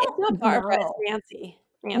 Wait, it's not Barbara, it's Nancy.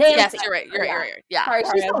 Yes, you're right. You're right. Yeah. Sorry,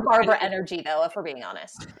 she's got Barbara energy, though, if we're being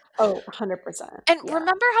honest. Oh, 100%. And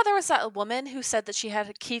remember how there was that woman who said that she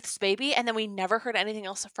had Keith's baby, and then we never heard anything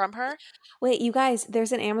else from her? Wait, you guys,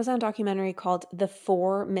 there's an Amazon documentary called The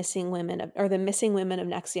Missing Women of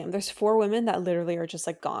NXIVM. There's 4 women that literally are just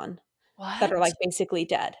like gone. What? That are like basically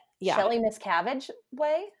dead. Yeah. Shelley Miscavige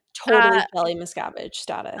way? Totally Shelley Miscavige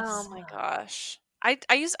status. Oh my gosh. I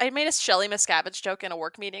made a Shelley Miscavige joke in a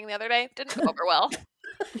work meeting the other day. Didn't go over well.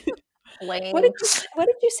 What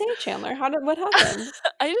did you say, Chandler? What happened?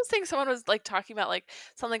 I just think someone was like talking about like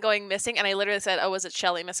something going missing, and I literally said, "Oh, was it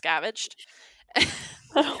Shelley Miscaviged?"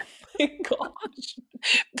 Oh my gosh.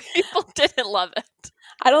 People didn't love it.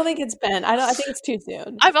 I don't think it's been. I think it's too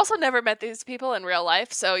soon. I've also never met these people in real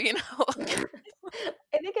life, so you know.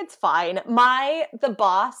 I think it's fine. The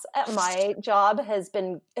boss at my job has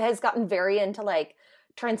gotten very into like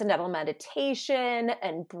transcendental meditation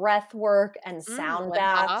and breath work and sound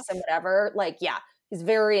baths and whatever. Like, yeah, he's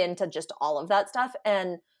very into just all of that stuff.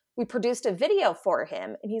 And we produced a video for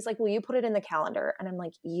him, and he's like, will you put it in the calendar? And I'm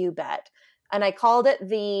like, you bet. And I called it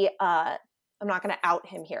I'm not going to out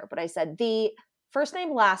him here, but I said the first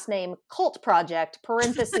name, last name, cult project,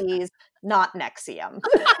 parentheses, not NXIVM.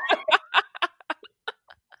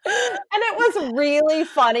 And it was really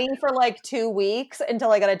funny for like 2 weeks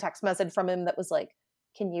until I got a text message from him that was like,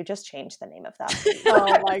 can you just change the name of that?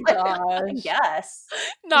 Oh my gosh. Yes.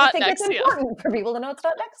 Not I think it's important for people to know it's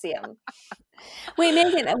not NXIVM. Wait,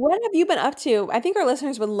 Meggan, what have you been up to? I think our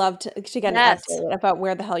listeners would love to get an update about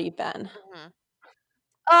where the hell you've been. Mm-hmm.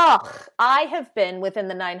 Oh, I have been within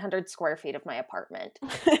the 900 square feet of my apartment.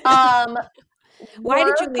 Why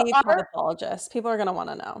did you leave Pop Apologist? People are going to want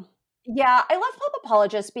to know. Yeah, I left Pop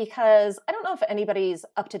Apologist because I don't know if anybody's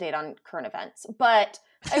up to date on current events, but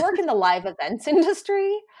I work in the live events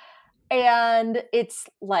industry, and it's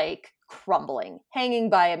like crumbling, hanging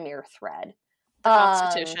by a mere thread. The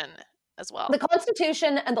Constitution as well. The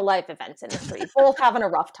Constitution and the live events industry, both having a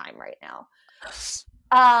rough time right now.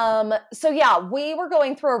 So yeah, we were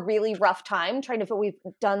going through a really rough time we've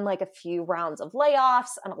done like a few rounds of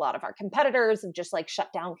layoffs, and a lot of our competitors have just like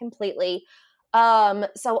shut down completely.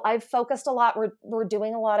 So I've focused a lot. We're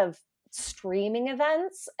doing a lot of streaming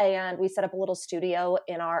events, and we set up a little studio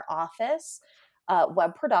in our office.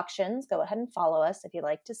 Web Productions. Go ahead and follow us if you'd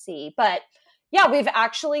like to see. But yeah, we've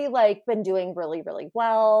actually like been doing really, really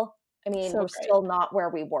well. I mean, we're still not where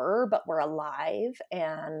we were, but we're alive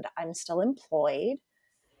and I'm still employed.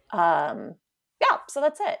 Yeah, so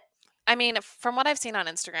that's it. I mean, from what I've seen on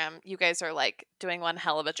Instagram, you guys are like doing one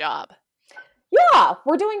hell of a job. Yeah,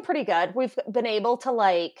 we're doing pretty good. We've been able to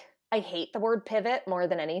like, I hate the word pivot more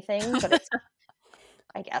than anything, but it's,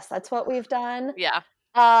 I guess that's what we've done. Yeah.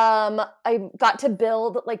 I got to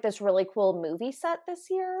build like this really cool movie set this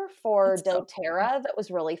year for doTERRA that was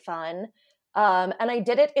really fun. And I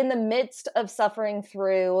did it in the midst of suffering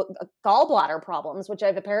through gallbladder problems, which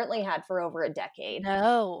I've apparently had for over a decade.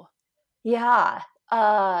 No. Yeah.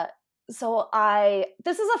 So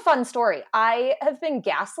this is a fun story. I have been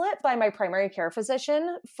gaslit by my primary care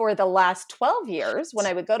physician for the last 12 years when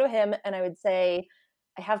I would go to him and I would say,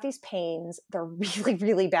 I have these pains. They're really,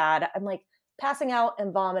 really bad. I'm like passing out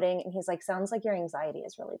and vomiting. And he's like, sounds like your anxiety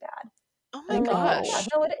is really bad. Oh my gosh. Like,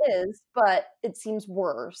 no, it is, but it seems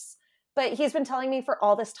worse. But he's been telling me for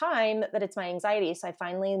all this time that it's my anxiety. So I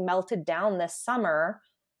finally melted down this summer.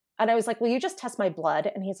 And I was like, will you just test my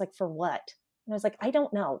blood? And he's like, for what? And I was like, I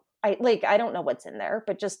don't know. I don't know what's in there,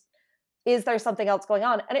 but just, is there something else going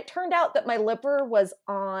on? And it turned out that my liver was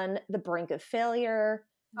on the brink of failure.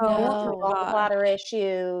 Gallbladder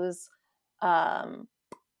issues.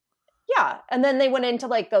 Yeah. And then they went in to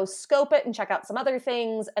like go scope it and check out some other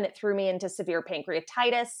things. And it threw me into severe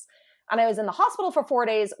pancreatitis. And I was in the hospital for 4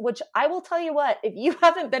 days, which I will tell you what, if you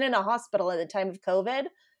haven't been in a hospital at the time of COVID,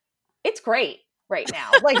 it's great right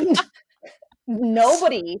now. Like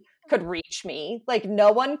nobody could reach me. Like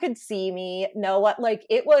no one could see me. Like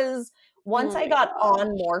it was, once I got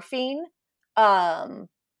on morphine, I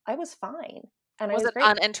was fine. And was it great.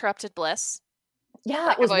 Uninterrupted bliss? Yeah,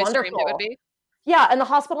 like it was wonderful. It would be? Yeah, and the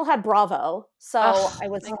hospital had Bravo, so I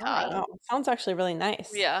was fine. Oh, sounds actually really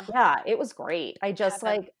nice. Yeah. Yeah, it was great. I just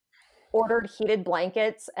like ordered heated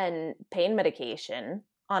blankets and pain medication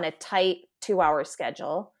on a tight 2-hour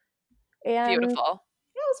schedule. And beautiful.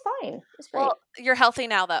 Yeah, it was fine. It was great. Well, you're healthy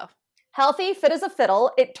now though. Healthy, fit as a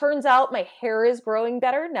fiddle. It turns out my hair is growing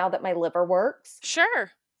better now that my liver works.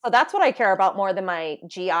 Sure. So that's what I care about more than my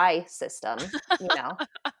GI system, you know.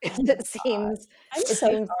 It seems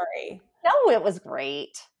sorry. No, it was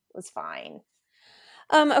great. It was fine.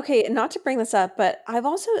 Okay, not to bring this up, but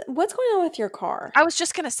what's going on with your car? I was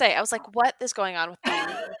just going to say, I was like, what is going on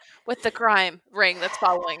with the crime ring that's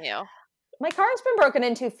following you? My car has been broken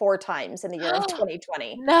into 4 times in the year of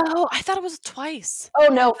 2020. No, I thought it was twice. Oh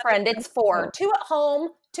no, friend, it's 4. 2 at home,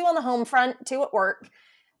 2 on the home front, 2 at work.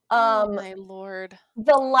 Oh my Lord.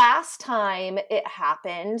 The last time it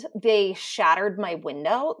happened, they shattered my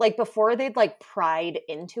window, like before they'd like pried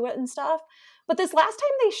into it and stuff. But this last time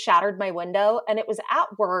they shattered my window and it was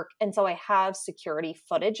at work. And so I have security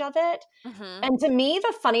footage of it. Mm-hmm. And to me,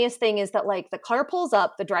 the funniest thing is that like the car pulls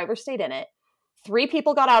up, the driver stayed in it. 3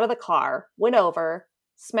 people got out of the car, went over,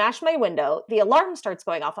 smashed my window. The alarm starts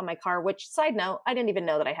going off on my car, which side note, I didn't even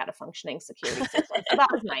know that I had a functioning security system. So that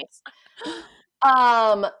was nice.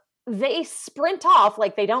 They sprint off,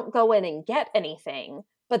 like they don't go in and get anything,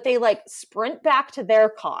 but they like sprint back to their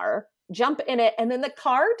car, jump in it, and then the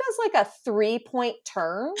car does like a 3-point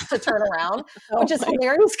turn to turn around, which is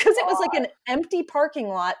hilarious because it was like an empty parking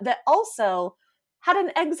lot that also had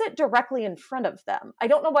an exit directly in front of them. I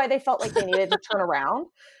don't know why they felt like they needed to turn around,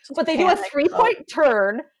 but they do a 3-point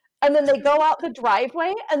turn and then they go out the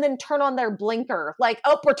driveway and then turn on their blinker, like,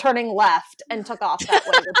 oh, we're turning left, and took off that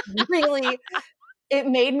way. Which really, it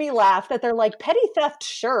made me laugh that they're like, petty theft,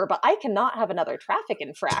 sure, but I cannot have another traffic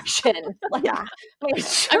infraction. Like, yeah. My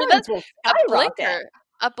insurance will skyrocket.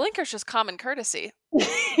 A blinker's just common courtesy.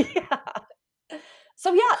 Yeah.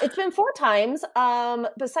 So yeah, it's been 4 times.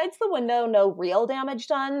 Besides the window, no real damage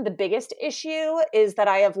done. The biggest issue is that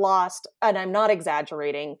I have lost, and I'm not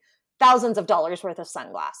exaggerating, thousands of dollars worth of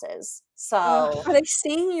sunglasses. So are they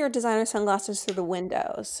seeing your designer sunglasses through the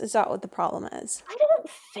windows? Is that what the problem is? I don't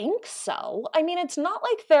think so. I mean, it's not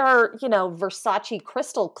like they're, Versace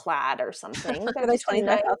crystal clad or something. Are they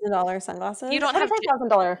 $25,000 sunglasses? You don't have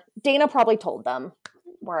 $25,000. Dana probably told them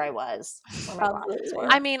where I was.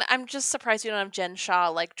 I mean, I'm just surprised you don't have Jen Shaw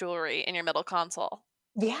like jewelry in your middle console.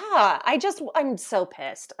 Yeah, I'm so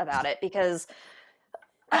pissed about it because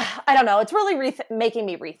I don't know. It's really making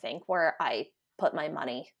me rethink where I put my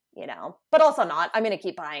money, but also not. I'm going to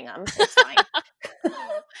keep buying them. It's fine.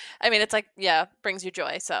 I mean, it's like, brings you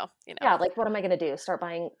joy. So, Yeah, like what am I going to do? Start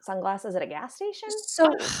buying sunglasses at a gas station?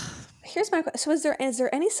 So Here's my question. So is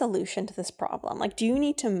there any solution to this problem? Like, do you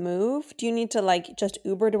need to move? Do you need to like just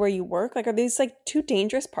Uber to where you work? Like, are these like two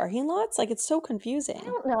dangerous parking lots? Like, it's so I confusing.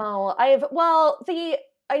 don't know.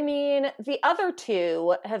 The other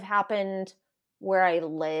two have happened where I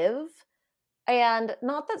live. And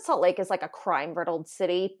not that Salt Lake is like a crime-riddled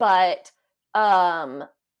city, but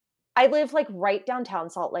I live like right downtown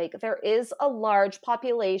Salt Lake. There is a large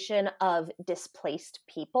population of displaced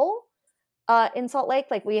people in Salt Lake.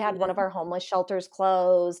 Like we had one of our homeless shelters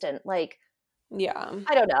closed, and like Yeah.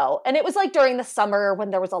 I don't know. And it was like during the summer when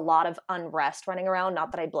there was a lot of unrest running around.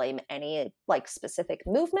 Not that I blame any like specific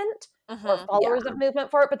movement or followers of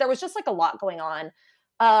movement for it, but there was just like a lot going on.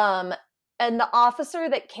 And the officer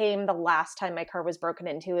that came the last time my car was broken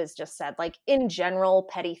into has just said, like, in general,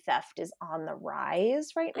 petty theft is on the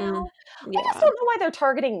rise right now. I just don't know why they're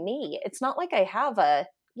targeting me. It's not like I have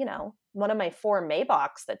one of my 4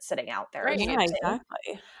 Maybachs that's sitting out there. Right. Yeah,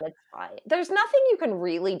 exactly. It's fine. There's nothing you can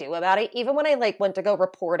really do about it. Even when I like went to go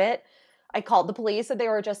report it, I called the police and they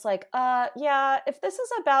were just like, yeah, if this is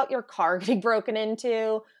about your car getting broken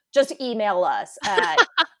into, just email us at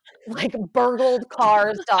like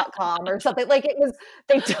burgledcars.com or something. Like it was,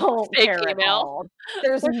 they don't Fake care at email. all.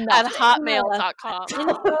 There's At nothing. hotmail.com.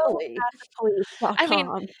 Totally. I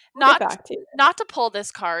mean, Get back to you. not to pull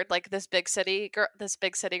this card, like this big city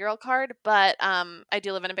girl card, but I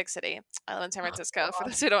do live in a big city. I live in San Francisco. For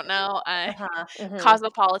those who don't know, I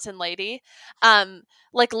cosmopolitan lady.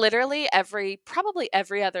 Like literally probably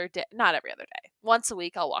every other day, not every other day, once a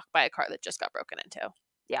week, I'll walk by a car that just got broken into.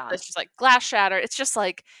 Yeah. It's just like glass shattered. It's just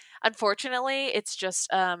like, unfortunately, it's just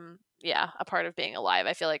a part of being alive.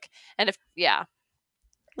 I feel like, and Well,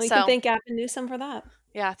 you can thank Gavin Newsom for that.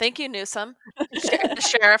 Yeah, thank you, Newsom, the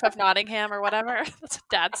sheriff of Nottingham or whatever. That's what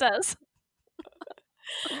Dad says.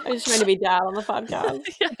 I'm just trying to be dad on the podcast.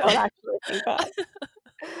 I don't actually think that.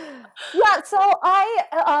 Yeah, so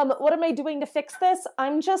what am I doing to fix this?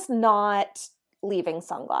 I'm just not leaving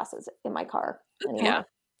sunglasses in my car anymore. Yeah.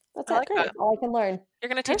 That's I like great. that. That's all I can learn. You're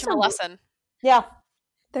going to teach him a lesson. Yeah.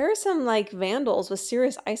 There are some like vandals with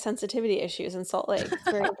serious eye sensitivity issues in Salt Lake.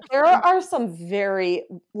 There are some very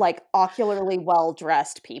like ocularly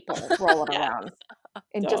well-dressed people rolling around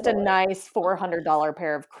in just a nice $400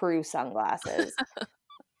 pair of crew sunglasses.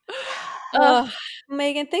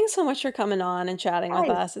 Meggan, thanks so much for coming on and chatting with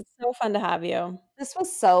us. It's so fun to have you. This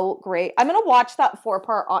was so great. I'm going to watch that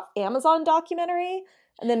 4-part Amazon documentary,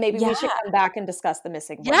 and then maybe we should come back and discuss the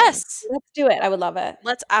missing women. Yes. Let's do it. I would love it.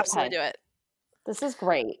 Let's absolutely do it. This is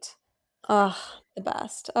great. Oh, the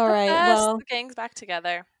best. All right. Well, the gang's back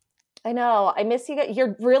together. I know. I miss you guys.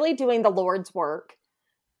 You're really doing the Lord's work.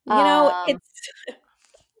 You know, it's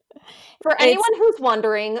for anyone who's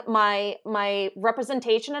wondering, my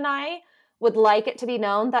representation and I would like it to be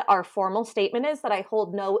known that our formal statement is that I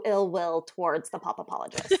hold no ill will towards the pop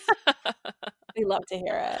apologist. we love to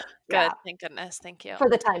hear it. Good. Yeah. Thank goodness. Thank you. For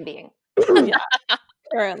the time being. Yeah.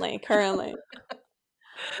 Currently.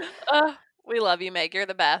 We love you, Meg. You're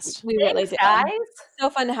the best. We really do. Guys. So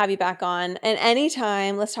fun to have you back on. And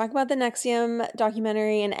anytime, let's talk about the Nexium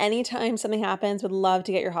documentary. And anytime something happens, would love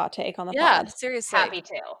to get your hot take on the pod. Seriously. Happy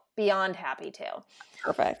to. Beyond happy to.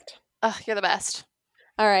 Perfect. You're the best.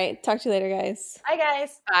 All right. Talk to you later, guys. Bye,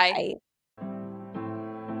 guys. Bye.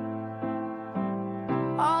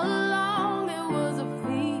 All along it was a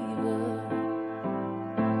fever,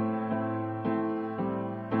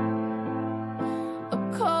 a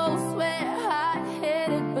cold sweat,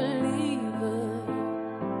 hot-headed believer.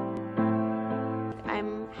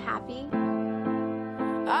 I'm happy.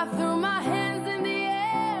 I threw my hands in the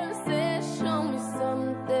air and said, show me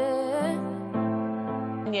something.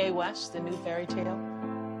 Kimye West, the new fairy tale.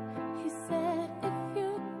 He said, if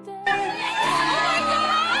you dare.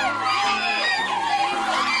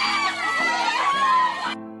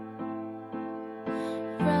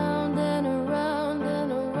 Round and around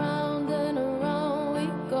and around and around we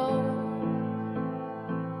go.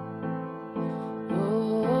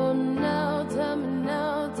 Oh, now, tell me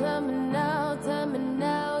now, tell me now, tell me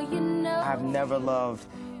now, you know. I've never loved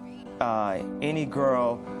any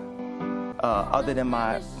girl other than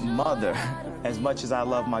my mother as much as I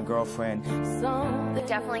love my girlfriend. I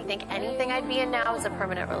definitely think anything I'd be in now is a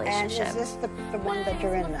permanent relationship. And is this the one that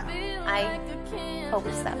you're in now? I hope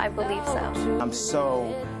so. I believe so. I'm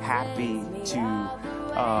so happy to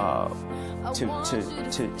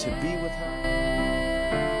be with her.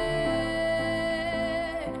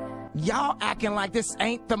 Y'all acting like this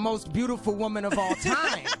ain't the most beautiful woman of all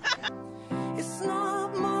time. It's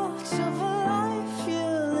not much of a life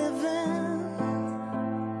you're living.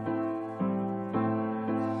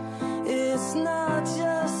 It's not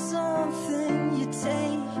just something you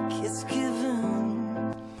take. It's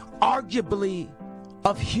arguably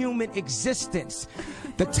of human existence.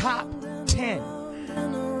 The top 10.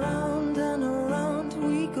 And around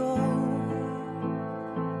we go.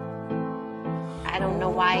 I don't know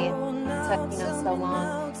why it took, so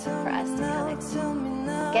long for us to kind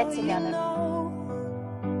of get together.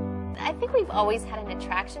 I think we've always had an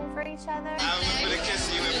attraction for each other. I was gonna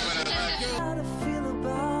kiss you in front of her.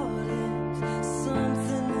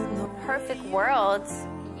 Perfect worlds,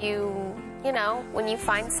 you know, when you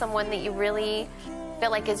find someone that you really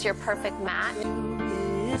feel like is your perfect match.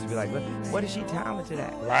 Just be like, what is she talented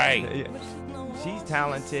at? Right. She's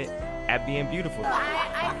talented at being beautiful.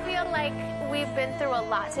 I feel like we've been through a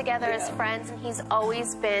lot together as friends, and he's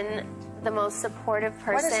always been the most supportive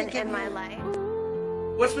person in my life.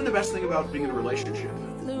 What's been the best thing about being in a relationship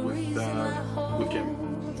with Kim?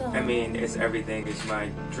 I mean, it's everything. It's my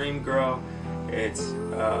dream girl. It's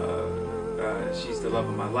she's the love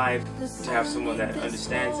of my life. To have someone that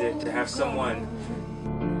understands it, to have someone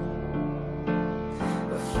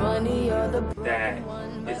that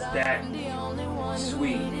is that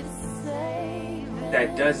sweet,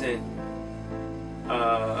 that doesn't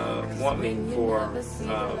want me for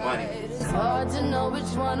money. It's hard to know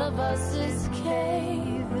which one of us is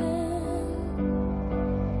caving.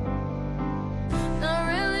 Not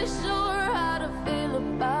really sure how to feel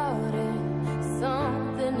about it.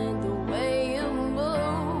 Something in the way you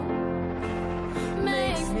move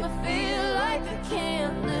makes me feel like I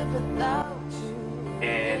can't live without you.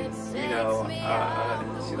 And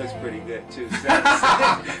she looks pretty good too.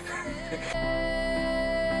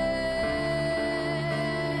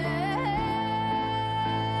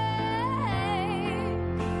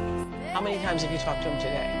 How many times have you talked to him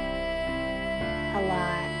today? A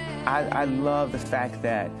lot. I love the fact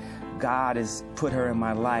that God has put her in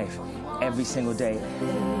my life every single day.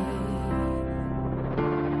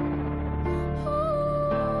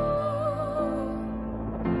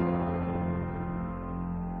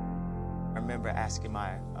 I remember asking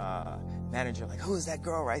my manager, like, who is that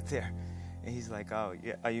girl right there? And he's like, oh,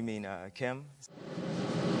 yeah, you mean Kim?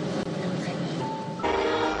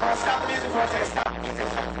 Stop the music for a second. Stop the music.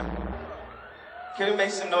 Can you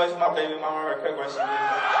make some noise for my baby mama real quick while she leaves?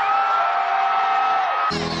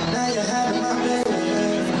 Now you're having my baby.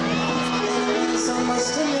 So much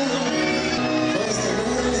to me.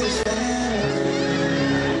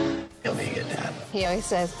 He'll be a good dad. He always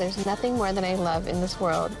says, there's nothing more that I love in this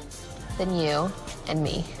world than you and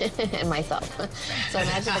me and myself. So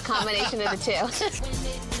imagine the combination of the two.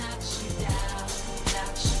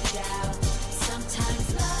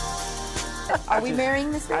 Are we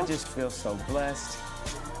marrying this girl? I just feel so blessed.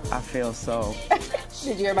 I feel so... Did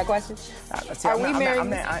you hear my question? Are we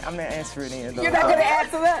marrying? I'm not answering any of those. You're not going to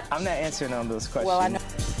answer that? I'm not answering on those questions. Well, I know.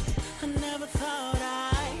 I never thought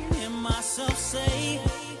I'd hear myself say,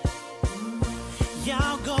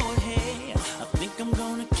 y'all go ahead. I think I'm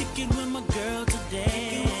gonna kick it with my girl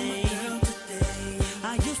today.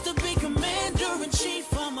 I used to be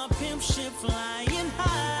commander-in-chief on my pimp ship flying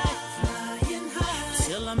high.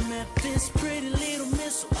 Till I met this pretty little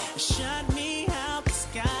missile that shot me out the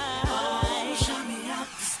sky. Oh, shot me out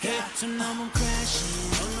the sky. Hate to know I'm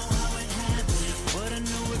crashing, don't know how it happened, but I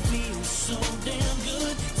know it feels so damn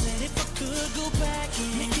good. Said if I could go back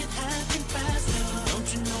and make it happen faster, don't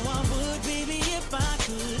you know I would, baby, if I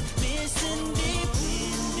could. Missing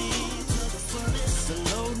independent to the fullest, the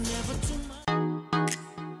load never too much.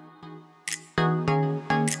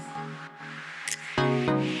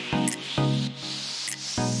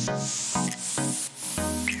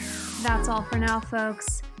 That's all for now,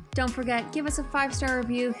 folks. Don't forget, give us a 5-star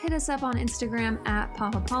review, hit us up on Instagram at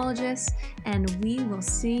Apologist, and we will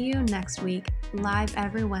see you next week, live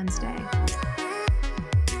every Wednesday.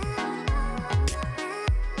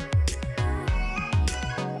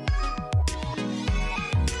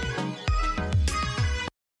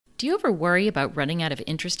 Do you ever worry about running out of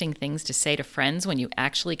interesting things to say to friends when you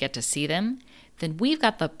actually get to see them? Then we've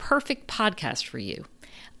got the perfect podcast for you.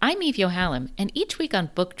 I'm Eve Yohalem, and each week on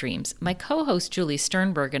Book Dreams, my co-host Julie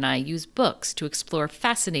Sternberg and I use books to explore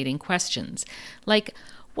fascinating questions, like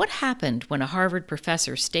what happened when a Harvard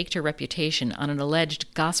professor staked her reputation on an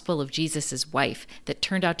alleged Gospel of Jesus' wife that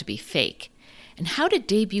turned out to be fake? And how did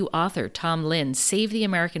debut author Tom Lynn save the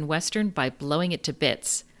American Western by blowing it to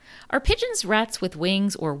bits? Are pigeons rats with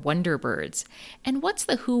wings or wonder birds? And what's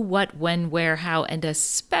the who, what, when, where, how, and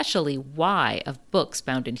especially why of books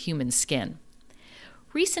bound in human skin?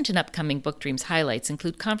 Recent and upcoming Book Dreams highlights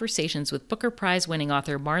include conversations with Booker Prize-winning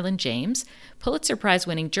author Marlon James, Pulitzer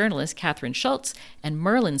Prize-winning journalist Catherine Schultz, and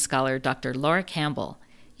Merlin scholar Dr. Laura Campbell.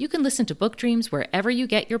 You can listen to Book Dreams wherever you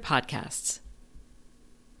get your podcasts.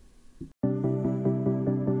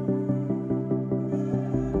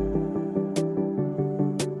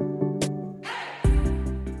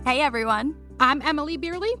 Hey everyone. I'm Emily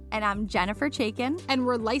Beerley. And I'm Jennifer Chaikin. And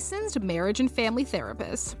we're licensed marriage and family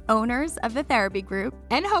therapists, owners of the Therapy Group,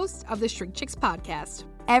 and hosts of the Shrink Chicks podcast.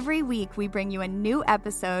 Every week, we bring you a new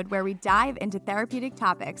episode where we dive into therapeutic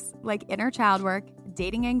topics like inner child work,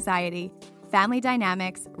 dating anxiety, family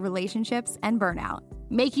dynamics, relationships, and burnout.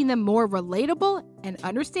 Making them more relatable and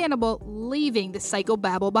understandable, leaving the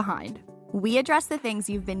psychobabble behind. We address the things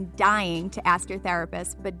you've been dying to ask your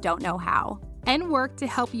therapist but don't know how. And work to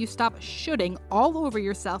help you stop shooting all over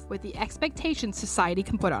yourself with the expectations society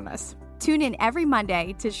can put on us. Tune in every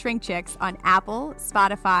Monday to Shrink Chicks on Apple,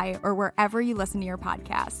 Spotify, or wherever you listen to your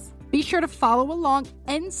podcasts. Be sure to follow along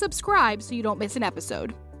and subscribe so you don't miss an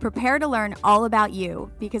episode. Prepare to learn all about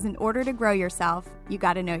you, because in order to grow yourself, you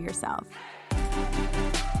got to know yourself.